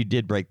glad you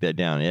did break that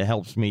down. It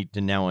helps me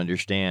to now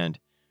understand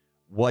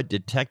what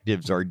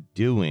detectives are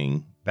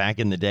doing back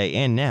in the day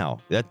and now.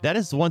 That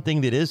is the one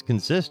thing that is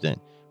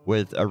consistent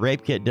with a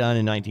rape kit done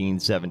in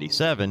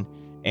 1977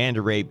 and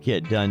a rape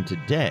kit done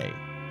today.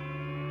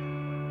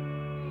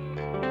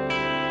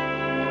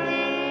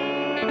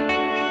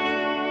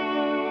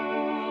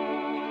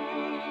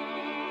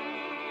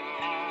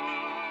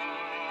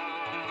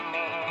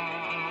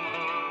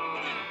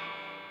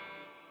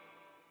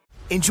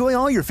 Enjoy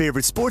all your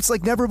favorite sports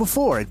like never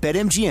before at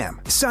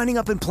BetMGM. Signing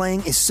up and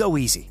playing is so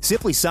easy.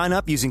 Simply sign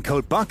up using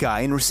code Buckeye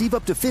and receive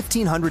up to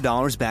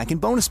 $1,500 back in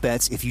bonus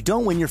bets if you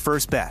don't win your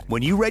first bet.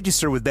 When you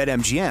register with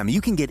BetMGM,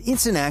 you can get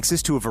instant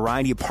access to a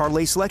variety of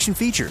parlay selection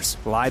features,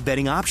 live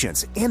betting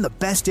options, and the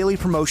best daily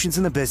promotions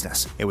in the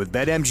business. And with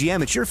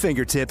BetMGM at your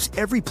fingertips,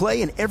 every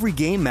play and every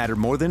game matter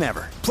more than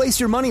ever. Place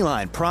your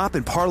moneyline, prop,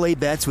 and parlay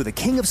bets with the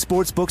king of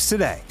sportsbooks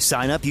today.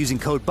 Sign up using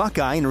code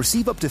Buckeye and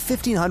receive up to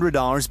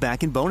 $1,500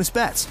 back in bonus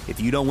bets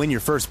if you don't win your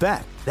first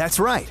bet. That's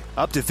right,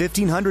 up to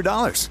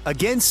 $1,500.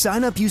 Again,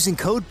 sign up using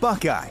code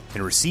Buckeye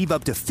and receive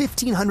up to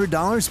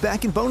 $1,500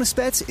 back in bonus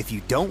bets if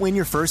you don't win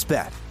your first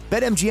bet.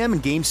 BetMGM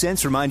and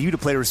GameSense remind you to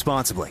play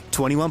responsibly.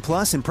 21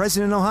 plus and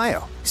present in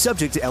Ohio.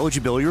 Subject to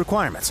eligibility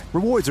requirements.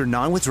 Rewards are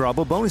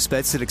non-withdrawable bonus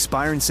bets that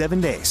expire in 7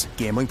 days.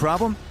 Gambling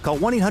problem? Call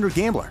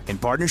 1-800-GAMBLER in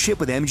partnership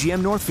with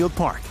MGM Northfield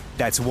Park.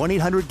 That's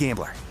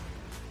 1-800-GAMBLER.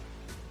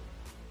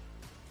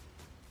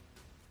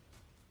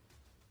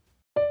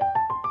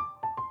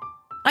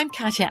 I'm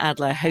Katya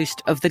Adler,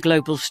 host of The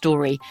Global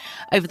Story.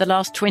 Over the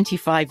last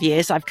 25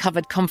 years, I've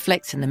covered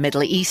conflicts in the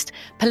Middle East,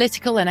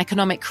 political and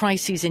economic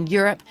crises in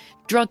Europe,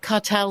 drug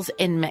cartels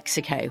in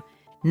Mexico.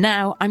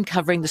 Now I'm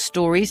covering the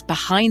stories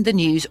behind the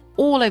news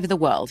all over the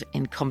world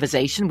in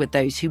conversation with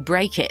those who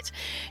break it.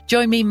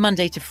 Join me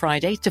Monday to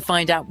Friday to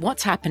find out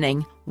what's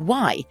happening,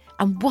 why,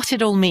 and what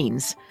it all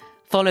means.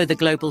 Follow The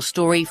Global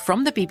Story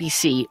from the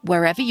BBC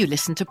wherever you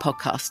listen to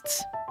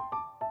podcasts.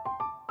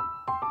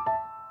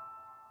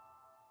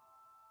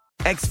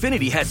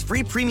 Xfinity has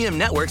free premium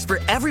networks for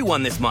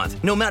everyone this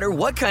month, no matter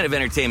what kind of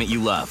entertainment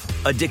you love.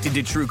 Addicted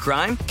to true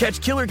crime? Catch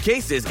killer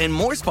cases and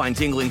more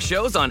spine-tingling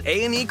shows on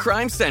A&E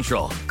Crime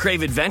Central.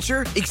 Crave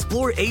adventure?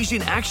 Explore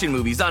Asian action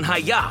movies on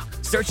Hi-YAH.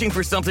 Searching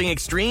for something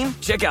extreme?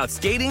 Check out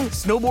skating,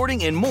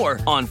 snowboarding, and more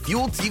on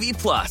Fuel TV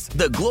Plus,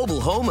 the global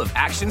home of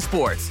action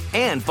sports.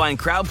 And find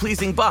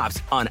crowd-pleasing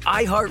bops on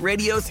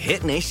iHeartRadio's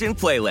Hit Nation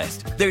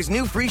playlist. There's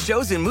new free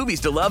shows and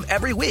movies to love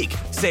every week.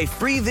 Say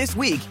free this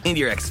week in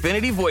your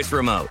Xfinity voice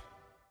remote.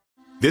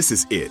 This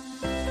is it.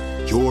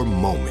 Your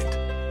moment.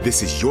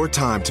 This is your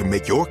time to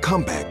make your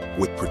comeback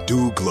with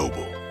Purdue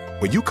Global.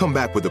 When you come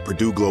back with a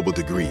Purdue Global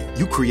degree,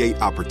 you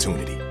create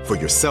opportunity for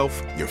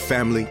yourself, your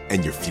family,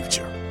 and your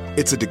future.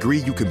 It's a degree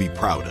you can be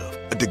proud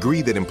of, a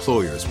degree that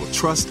employers will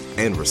trust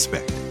and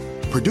respect.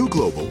 Purdue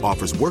Global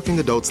offers working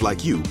adults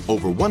like you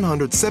over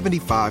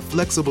 175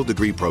 flexible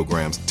degree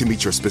programs to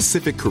meet your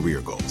specific career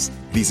goals.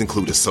 These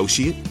include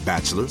associate,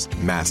 bachelor's,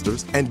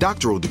 master's, and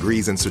doctoral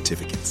degrees and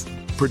certificates.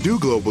 Purdue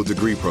Global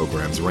degree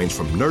programs range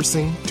from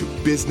nursing to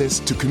business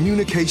to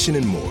communication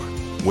and more.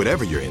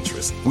 Whatever your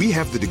interest, we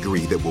have the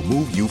degree that will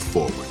move you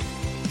forward.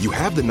 You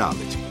have the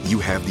knowledge, you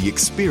have the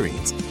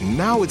experience.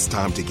 Now it's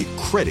time to get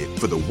credit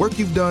for the work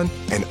you've done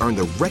and earn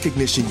the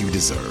recognition you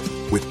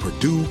deserve with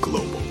Purdue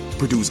Global,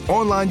 Purdue's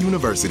online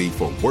university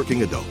for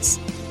working adults.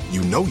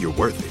 You know you're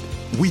worth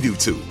it. We do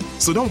too.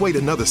 So don't wait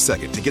another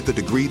second to get the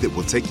degree that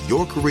will take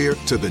your career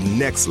to the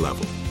next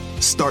level.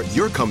 Start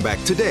your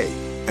comeback today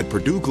at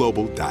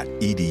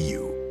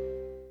purdueglobal.edu.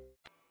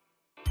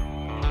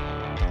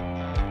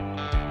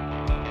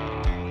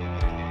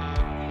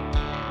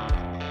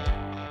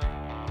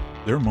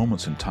 There are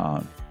moments in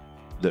time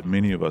that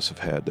many of us have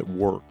had that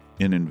work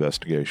in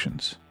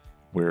investigations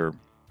where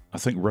I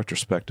think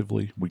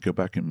retrospectively we go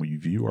back and we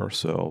view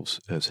ourselves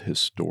as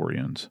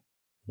historians.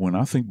 When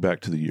I think back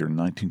to the year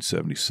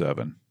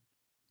 1977,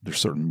 there's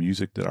certain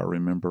music that I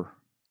remember.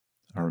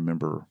 I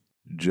remember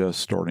just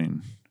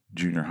starting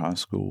junior high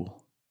school.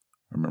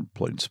 I remember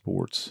playing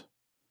sports.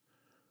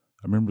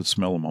 I remember the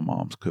smell of my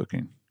mom's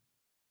cooking.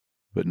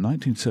 But in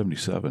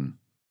 1977,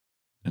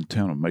 in the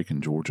town of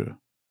Macon, Georgia,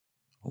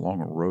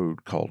 along a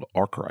road called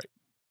Arkwright,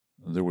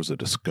 there was a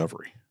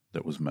discovery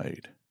that was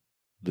made.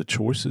 The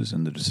choices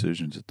and the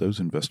decisions that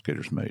those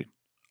investigators made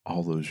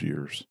all those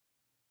years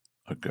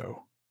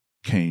ago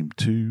came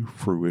to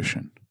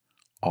fruition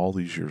all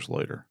these years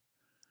later,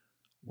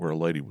 where a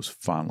lady was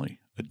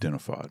finally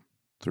identified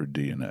through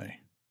DNA.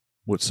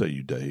 What say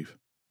you, Dave?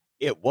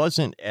 It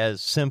wasn't as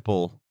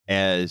simple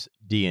as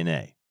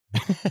DNA.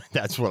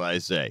 That's what I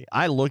say.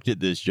 I looked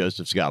at this,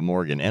 Joseph Scott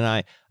Morgan, and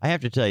I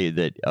have to tell you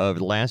that over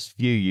the last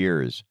few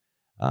years,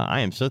 I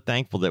am so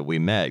thankful that we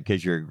met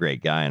because you're a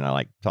great guy and I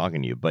like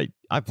talking to you. But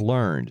I've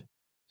learned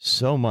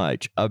so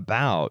much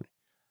about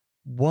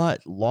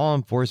what law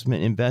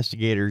enforcement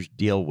investigators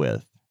deal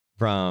with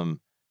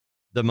from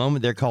the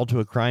moment they're called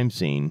to a crime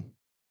scene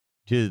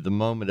to the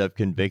moment of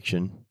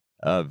conviction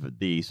of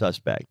the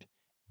suspect.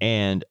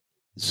 And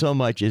so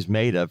much is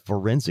made of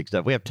forensic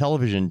stuff. We have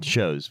television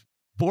shows.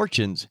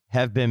 Fortunes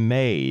have been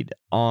made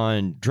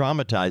on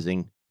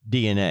dramatizing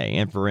DNA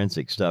and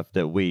forensic stuff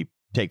that we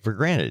take for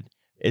granted.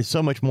 It's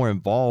so much more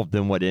involved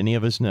than what any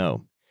of us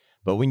know.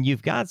 But when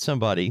you've got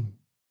somebody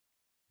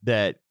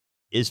that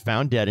is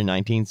found dead in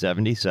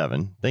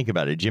 1977, think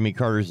about it. Jimmy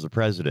Carter's the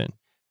president.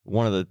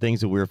 One of the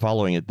things that we were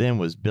following at then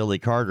was Billy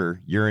Carter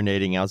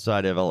urinating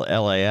outside of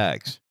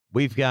LAX.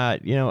 We've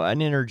got,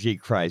 an energy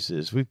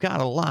crisis. We've got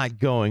a lot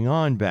going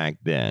on back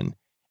then.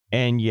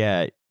 And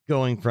yet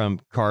going from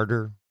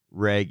Carter,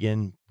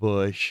 Reagan,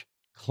 Bush,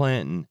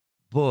 Clinton,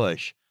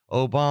 Bush,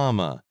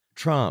 Obama,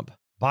 Trump,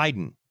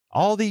 Biden,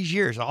 all these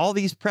years, all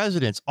these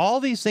presidents, all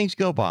these things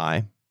go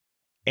by,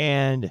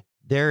 and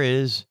there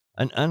is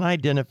an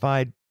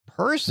unidentified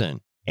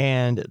person.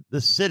 And the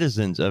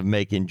citizens of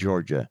Macon,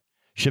 Georgia,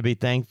 should be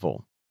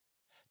thankful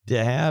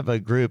to have a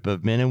group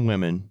of men and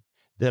women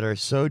that are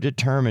so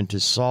determined to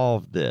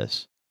solve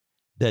this,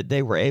 that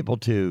they were able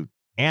to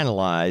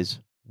analyze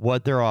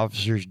what their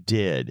officers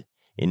did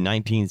in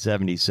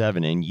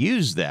 1977 and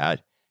use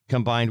that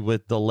combined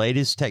with the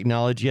latest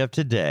technology of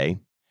today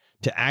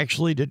to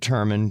actually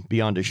determine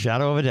beyond a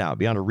shadow of a doubt,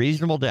 beyond a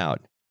reasonable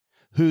doubt,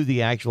 who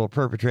the actual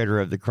perpetrator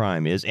of the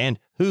crime is and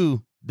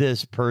who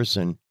this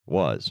person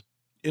was.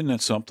 Isn't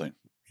that something?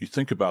 You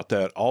think about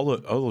that all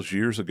those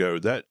years ago,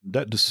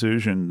 that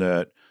decision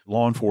that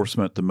law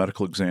enforcement, the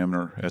medical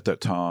examiner at that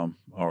time,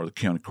 or the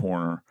county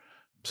coroner,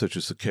 such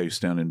as the case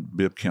down in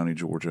Bibb County,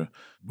 Georgia,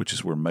 which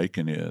is where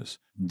Macon is,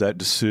 that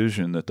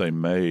decision that they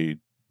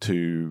made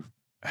to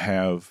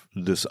have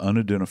this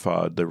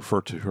unidentified, they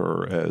refer to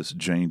her as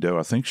Jane Doe.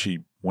 I think she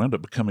wound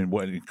up becoming,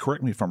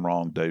 correct me if I'm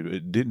wrong, Dave,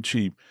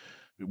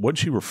 wasn't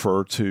she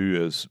referred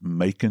to as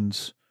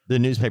Macon's? The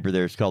newspaper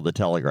there is called The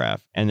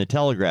Telegraph, and The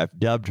Telegraph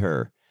dubbed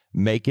her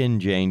Macon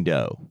Jane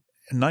Doe.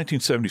 In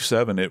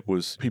 1977, it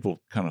was,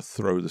 people kind of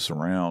throw this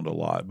around a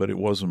lot, but it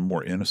was a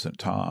more innocent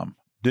time.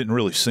 Didn't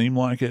really seem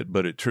like it,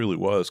 but it truly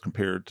was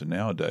compared to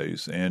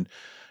nowadays. And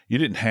you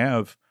didn't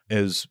have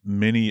as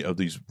many of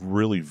these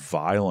really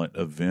violent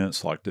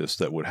events like this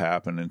that would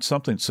happen, and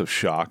something so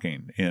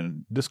shocking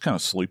in this kind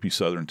of sleepy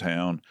southern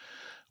town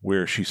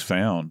where she's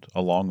found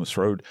along this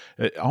road,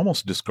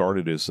 almost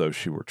discarded as though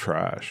she were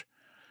trash.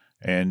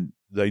 And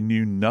they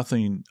knew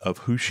nothing of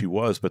who she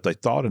was, but they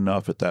thought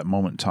enough at that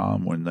moment in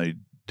time when they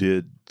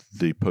did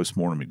the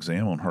postmortem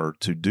exam on her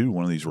to do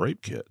one of these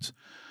rape kits.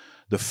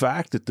 The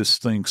fact that this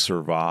thing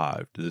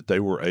survived, that they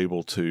were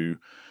able to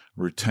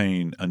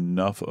retain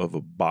enough of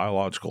a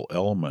biological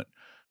element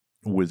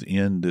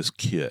within this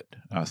kit,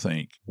 I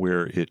think,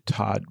 where it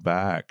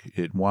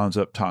winds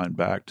up tying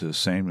back to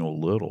Samuel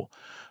Little,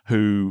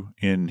 who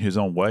in his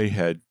own way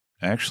had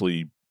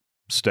actually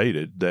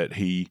stated that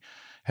he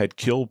had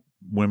killed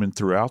women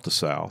throughout the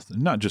South,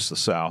 not just the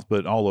South,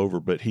 but all over.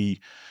 But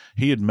he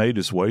had made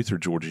his way through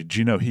Georgia. Do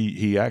you know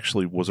he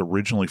actually was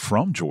originally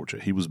from Georgia?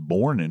 He was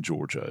born in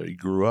Georgia. He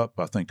grew up,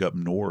 I think, up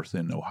north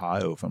in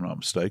Ohio, if I'm not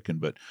mistaken,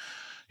 but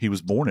he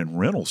was born in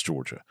Reynolds,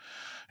 Georgia.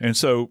 And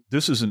so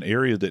this is an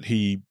area that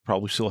he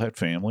probably still had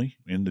family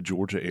in the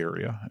Georgia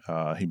area.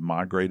 He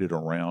migrated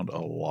around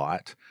a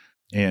lot.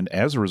 And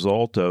as a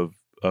result of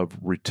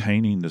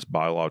retaining this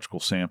biological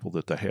sample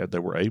that they had, they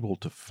were able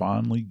to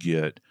finally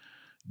get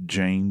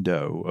Jane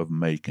Doe of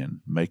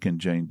Macon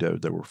Jane Doe.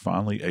 They were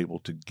finally able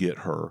to get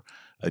her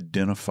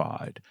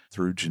identified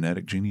through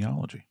genetic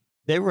genealogy.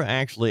 They were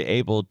actually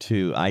able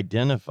to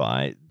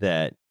identify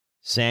that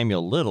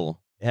Samuel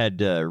Little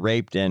had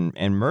raped and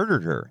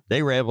murdered her.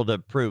 They were able to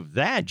prove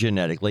that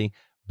genetically,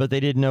 but they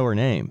didn't know her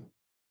name.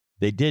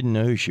 They didn't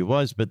know who she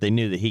was, but they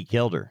knew that he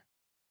killed her.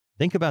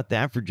 Think about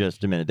that for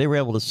just a minute. They were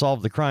able to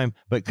solve the crime,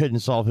 but couldn't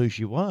solve who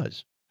she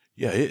was.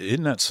 Yeah,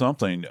 isn't that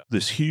something?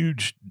 This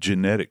huge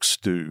genetic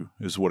stew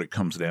is what it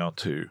comes down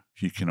to.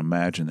 If you can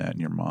imagine that in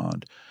your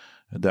mind.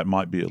 That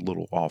might be a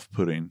little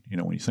off-putting,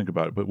 when you think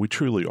about it, but we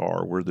truly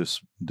are. We're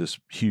this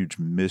huge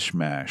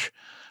mishmash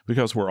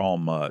because we're all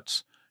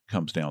mutts,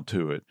 comes down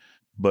to it.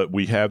 But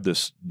we have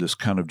this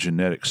kind of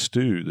genetic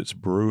stew that's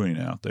brewing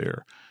out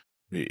there.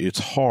 It's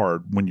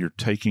hard when you're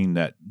taking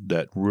that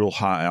real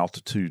high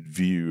altitude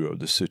view of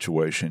the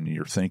situation.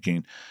 You're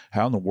thinking,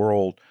 how in the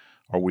world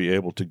are we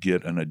able to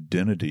get an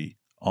identity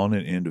on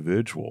an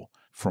individual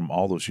from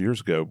all those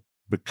years ago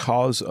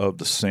because of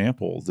the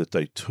sample that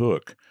they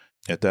took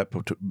at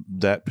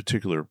that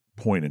particular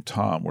point in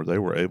time, where they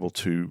were able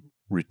to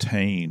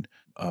retain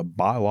a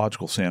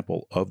biological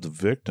sample of the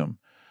victim?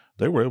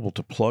 They were able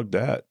to plug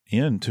that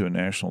into a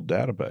national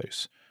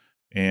database.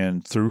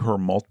 And through her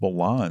multiple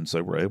lines,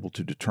 they were able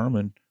to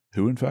determine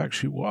who, in fact,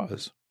 she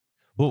was.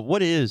 Well,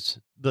 what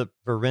is the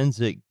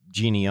forensic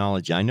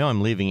genealogy? I know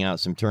I'm leaving out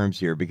some terms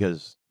here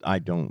because I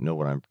don't know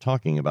what I'm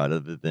talking about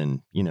other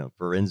than,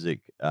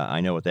 forensic.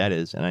 I know what that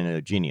is, and I know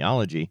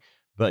genealogy.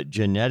 But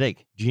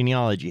genetic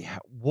genealogy,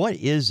 what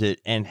is it,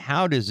 and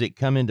how does it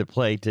come into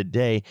play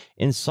today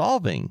in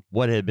solving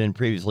what had been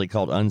previously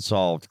called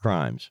unsolved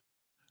crimes?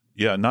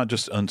 Yeah, not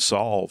just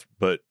unsolved,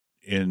 but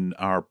in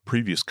our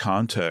previous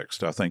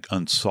context, I think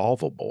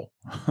unsolvable.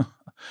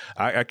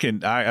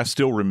 I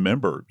still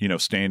remember,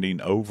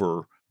 standing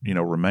over,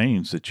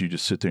 remains that you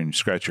just sit there and you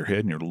scratch your head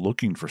and you're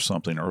looking for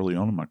something early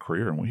on in my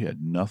career, and we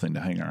had nothing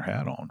to hang our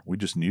hat on. We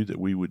just knew that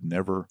we would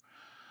never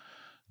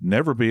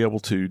be able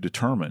to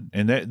determine.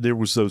 And that there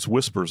was those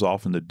whispers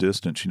off in the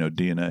distance,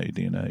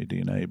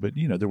 DNA,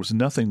 but, there was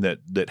nothing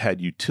that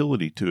had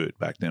utility to it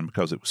back then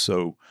because it was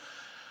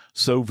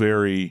so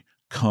very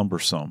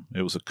cumbersome.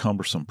 It was a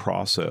cumbersome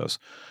process.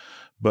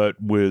 But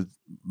with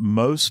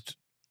most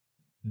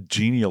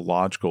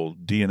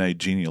DNA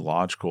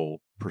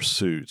genealogical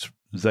pursuits,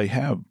 they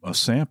have a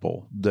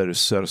sample that is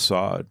set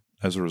aside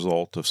as a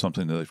result of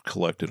something that they've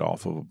collected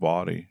off of a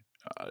body.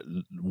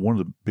 One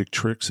of the big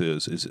tricks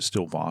is it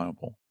still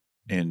viable?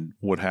 And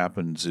what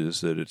happens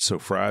is that it's so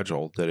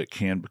fragile that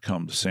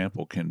the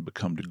sample can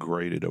become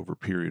degraded over a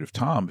period of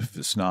time if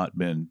it's not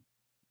been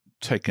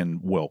taken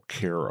well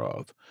care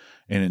of.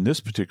 And in this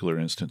particular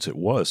instance, it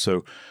was.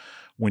 So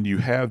when you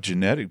have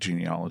genetic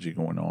genealogy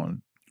going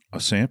on,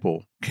 a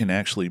sample can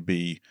actually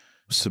be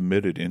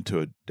submitted into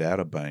a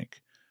data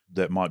bank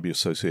that might be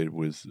associated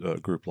with a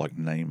group like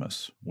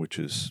NamUs, which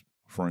is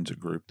a forensic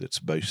group that's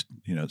based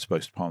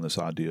upon this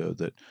idea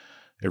that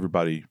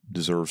everybody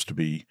deserves to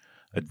be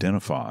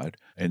identified,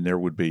 and there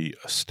would be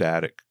a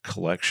static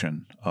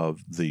collection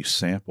of the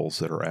samples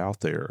that are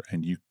out there,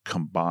 and you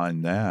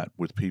combine that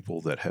with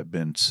people that have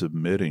been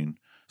submitting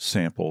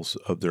samples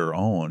of their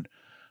own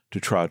to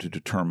try to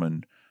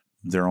determine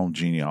their own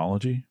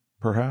genealogy,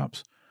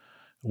 perhaps,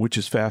 which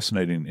is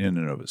fascinating in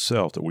and of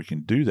itself that we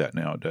can do that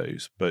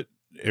nowadays. But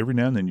every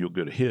now and then you'll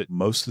get a hit.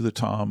 Most of the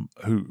time,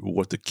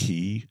 what the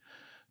key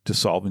to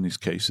solving these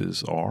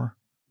cases are,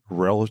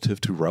 relative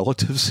to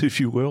relatives, if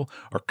you will,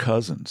 are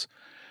cousins.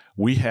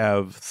 We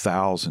have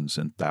thousands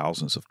and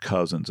thousands of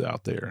cousins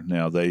out there.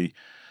 Now, they're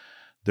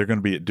going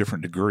to be at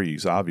different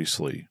degrees,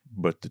 obviously,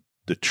 but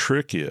the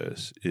trick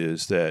is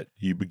that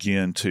you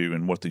begin to,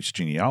 and what these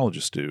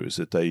genealogists do is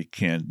that they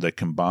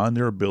combine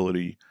their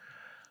ability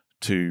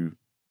to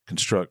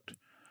construct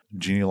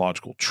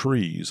genealogical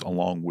trees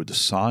along with the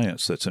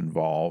science that's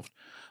involved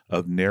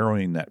of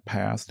narrowing that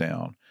path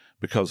down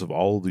because of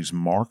all of these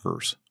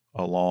markers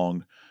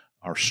along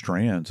our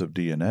strands of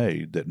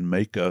DNA that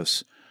make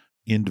us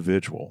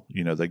individual.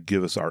 They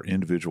give us our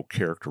individual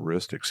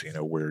characteristics,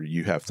 where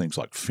you have things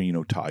like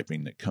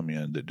phenotyping that come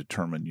in that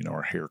determine,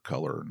 our hair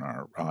color and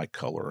our eye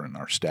color and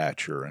our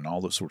stature and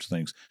all those sorts of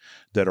things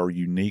that are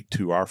unique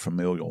to our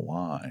familial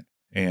line.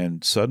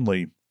 And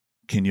suddenly,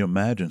 can you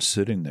imagine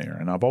sitting there?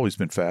 And I've always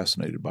been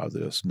fascinated by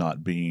this,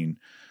 not being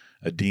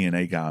a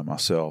DNA guy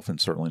myself and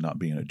certainly not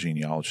being a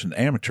genealogist, an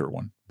amateur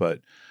one, but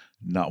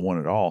not one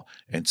at all.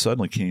 And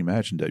suddenly, can you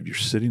imagine, Dave, you're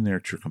sitting there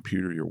at your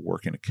computer, you're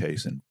working a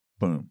case, and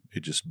boom,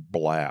 it just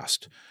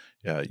blasts.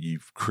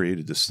 You've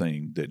created this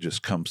thing that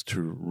just comes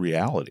to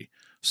reality.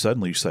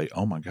 Suddenly you say,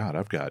 oh my God,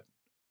 I've got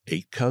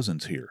 8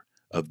 cousins here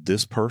of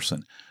this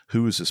person.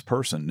 Who is this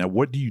person? Now,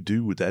 what do you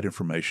do with that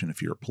information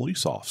if you're a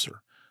police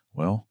officer?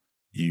 Well,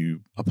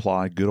 you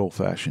apply good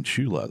old-fashioned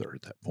shoe leather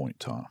at that point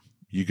in time.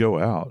 You go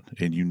out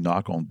and you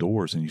knock on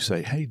doors and you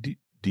say, hey, do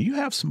you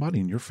have somebody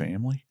in your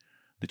family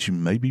that you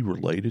may be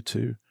related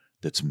to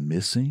that's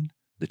missing,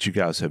 that you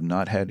guys have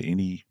not had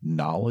any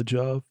knowledge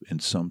of in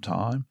some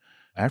time?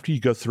 After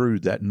you go through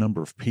that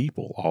number of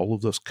people, all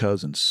of those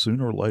cousins,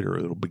 sooner or later,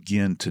 it'll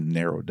begin to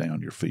narrow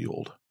down your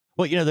field.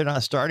 Well, they're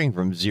not starting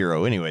from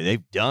zero anyway.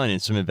 They've done in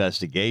some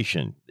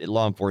investigation,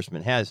 law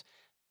enforcement has,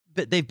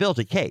 but they've built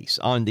a case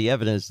on the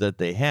evidence that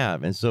they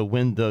have. And so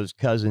when those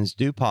cousins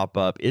do pop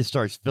up, it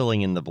starts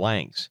filling in the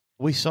blanks.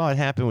 We saw it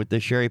happen with the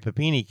Sherry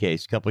Papini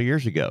case a couple of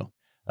years ago.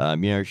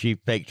 She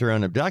faked her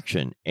own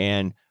abduction,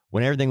 and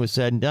when everything was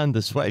said and done, the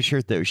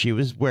sweatshirt that she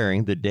was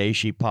wearing the day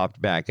she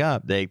popped back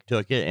up, they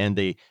took it and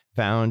they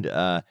found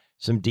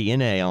some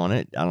DNA on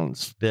it, I don't know,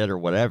 spit or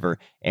whatever.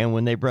 And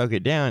when they broke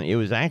it down, it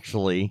was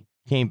actually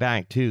came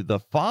back to the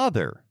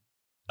father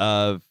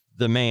of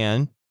the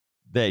man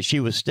that she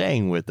was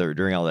staying with her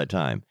during all that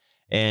time.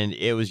 And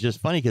it was just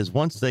funny because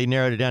once they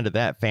narrowed it down to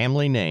that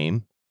family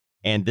name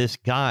and this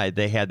guy,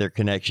 they had their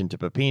connection to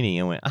Papini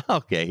and went,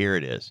 okay, here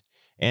it is.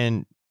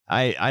 And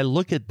I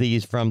look at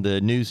these from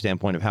the news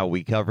standpoint of how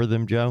we cover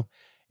them, Joe.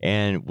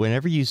 And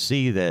whenever you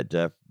see that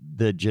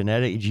the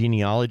genetic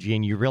genealogy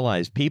and you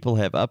realize people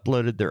have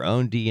uploaded their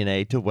own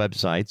DNA to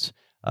websites,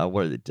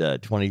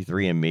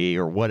 23andMe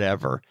or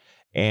whatever,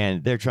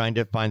 and they're trying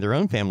to find their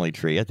own family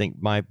tree. I think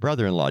my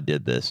brother-in-law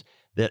did this,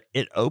 that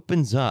it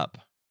opens up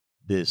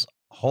this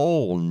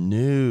whole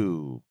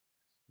new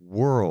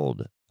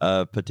world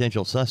of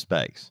potential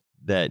suspects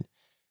that,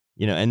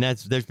 and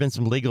there's been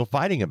some legal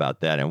fighting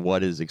about that and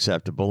what is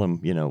acceptable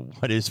and,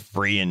 what is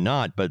free and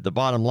not. But the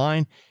bottom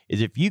line is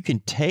if you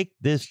can take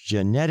this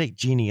genetic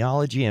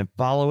genealogy and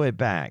follow it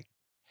back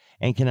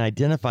and can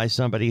identify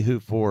somebody who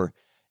for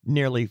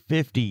nearly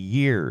 50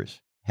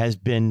 years has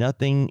been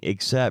nothing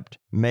except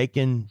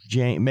Macon's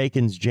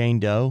Jane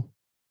Doe,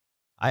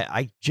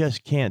 I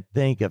just can't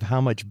think of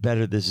how much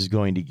better this is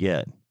going to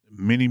get.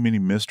 Many, many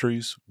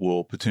mysteries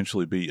will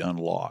potentially be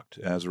unlocked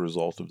as a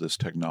result of this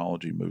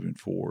technology moving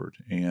forward.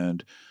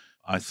 And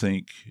I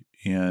think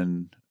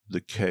in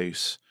the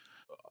case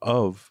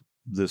of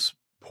this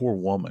poor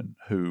woman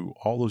who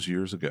all those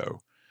years ago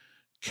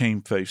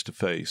came face to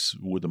face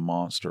with a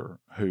monster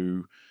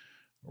who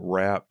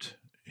wrapped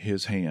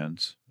his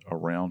hands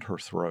around her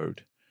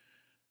throat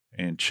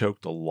and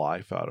choked the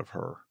life out of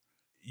her,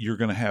 you're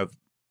going to have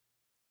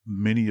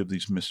many of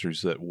these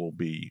mysteries that will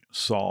be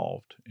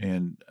solved.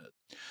 And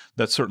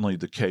that's certainly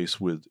the case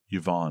with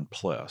Yvonne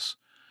Pless,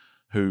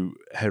 who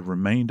had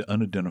remained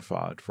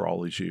unidentified for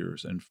all these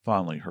years, and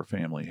finally her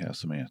family has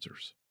some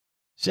answers.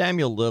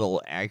 Samuel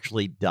Little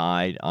actually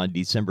died on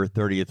December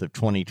 30th of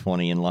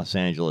 2020 in Los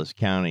Angeles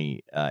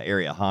County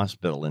Area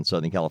Hospital in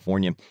Southern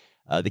California.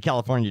 The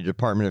California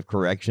Department of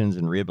Corrections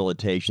and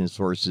Rehabilitation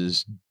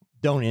sources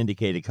don't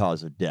indicate a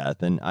cause of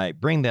death, and I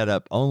bring that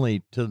up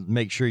only to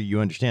make sure you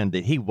understand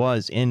that he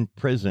was in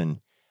prison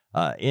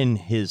in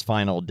his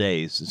final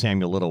days.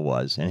 Samuel Little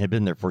was, and had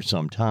been there for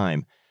some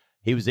time.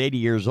 He was 80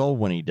 years old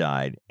when he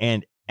died,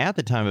 and at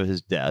the time of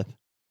his death,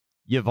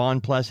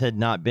 Yvonne Pless had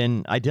not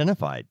been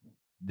identified.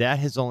 That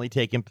has only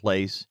taken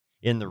place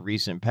in the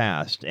recent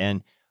past,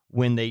 and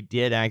when they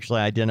did actually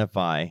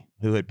identify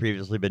who had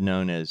previously been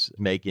known as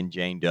Macon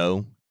Jane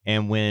Doe,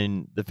 and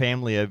when the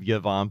family of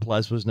Yvonne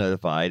Pless was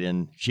notified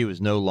and she was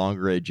no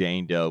longer a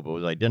Jane Doe but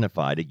was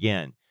identified,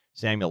 again,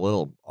 Samuel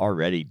Little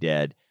already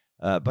dead.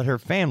 But her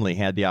family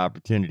had the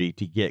opportunity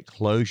to get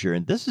closure.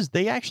 And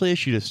they actually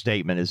issued a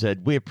statement that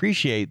said, "We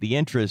appreciate the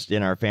interest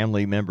in our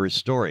family member's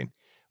story.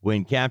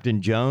 When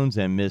Captain Jones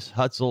and Miss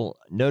Hutzel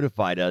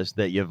notified us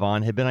that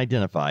Yvonne had been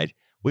identified,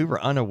 we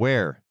were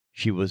unaware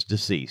she was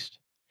deceased.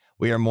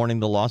 We are mourning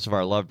the loss of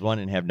our loved one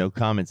and have no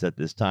comments at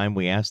this time.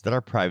 We ask that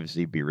our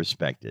privacy be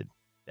respected.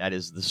 That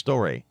is the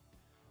story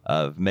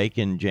of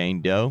Macon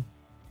Jane Doe.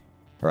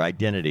 Her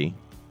identity,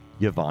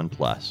 Yvonne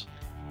Plus.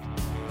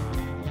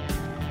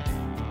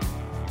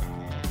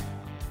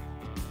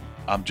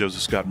 I'm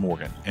Joseph Scott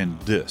Morgan, and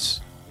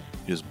this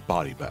is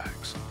Body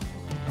Bags.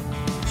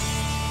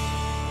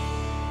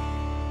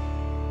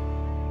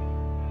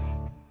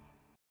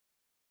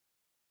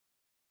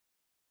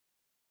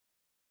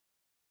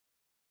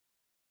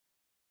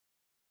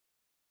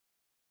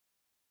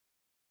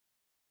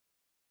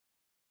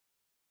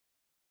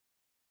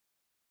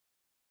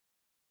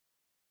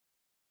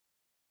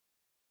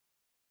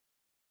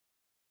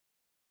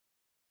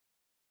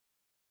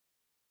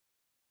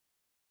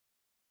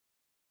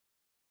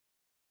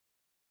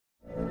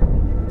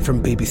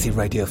 From BBC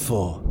Radio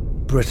 4,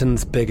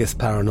 Britain's biggest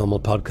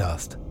paranormal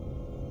podcast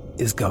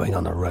is going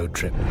on a road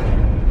trip.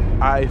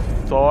 I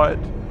thought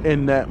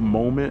in that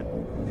moment,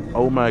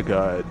 oh my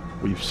God,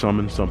 we've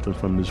summoned something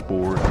from this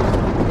board.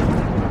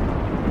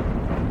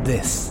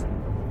 This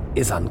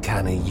is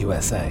Uncanny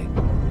USA.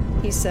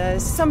 He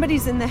says,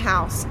 somebody's in the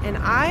house, and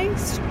I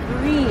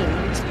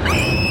screamed.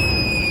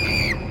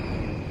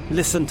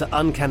 Listen to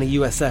Uncanny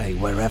USA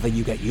wherever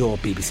you get your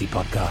BBC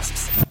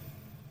podcasts,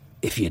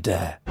 if you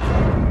dare.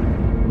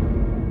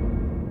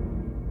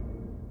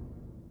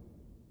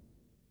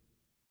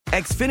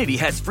 Xfinity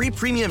has free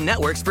premium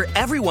networks for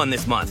everyone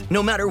this month,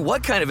 no matter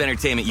what kind of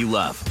entertainment you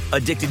love.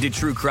 Addicted to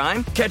true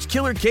crime? Catch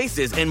killer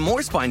cases and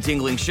more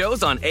spine-tingling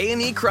shows on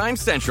A&E Crime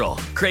Central.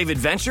 Crave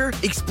adventure?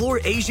 Explore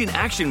Asian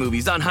action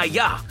movies on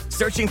Hi-YAH.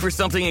 Searching for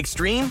something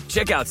extreme?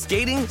 Check out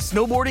skating,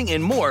 snowboarding,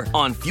 and more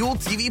on Fuel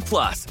TV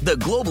Plus, the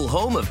global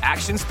home of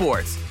action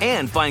sports.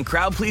 And find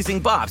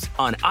crowd-pleasing bops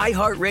on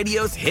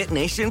iHeartRadio's Hit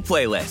Nation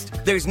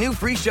playlist. There's new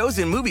free shows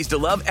and movies to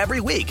love every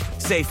week.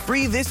 Say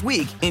free this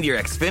week in your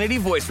Xfinity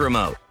voice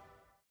remote.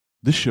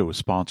 This show is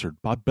sponsored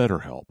by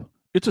BetterHelp.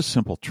 It's a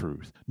simple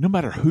truth. No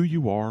matter who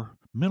you are,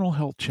 mental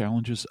health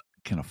challenges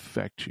can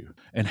affect you,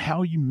 and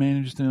how you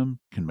manage them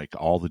can make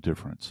all the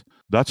difference.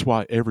 That's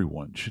why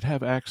everyone should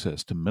have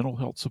access to mental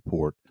health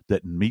support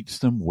that meets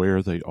them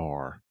where they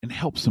are and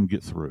helps them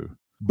get through.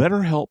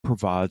 BetterHelp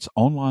provides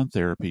online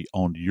therapy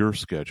on your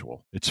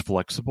schedule. It's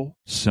flexible,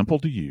 simple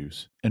to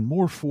use, and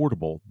more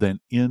affordable than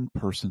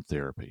in-person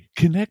therapy.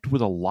 Connect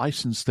with a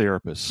licensed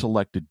therapist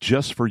selected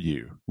just for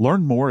you.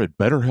 Learn more at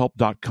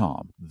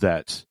BetterHelp.com.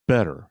 That's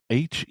better,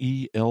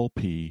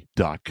 HELP.com.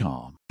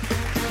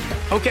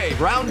 Okay,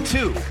 round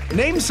two.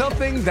 Name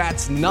something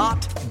that's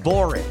not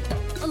boring.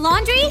 A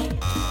laundry?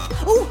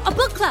 Ooh, a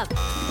book club.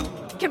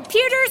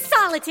 Computer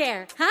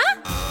solitaire,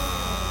 huh?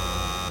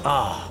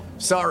 Ah.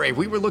 Sorry,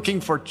 we were looking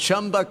for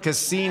Chumba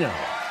Casino.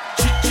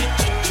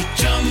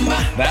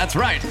 That's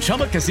right.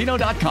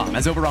 ChumbaCasino.com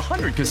has over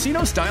 100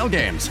 casino-style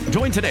games.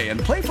 Join today and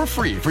play for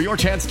free for your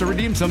chance to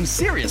redeem some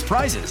serious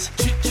prizes.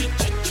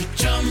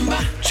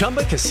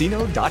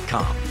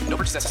 ChumbaCasino.com. No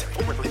purchase necessary.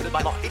 Void where prohibited by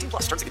law. 18+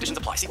 terms and conditions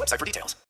apply. See website for details.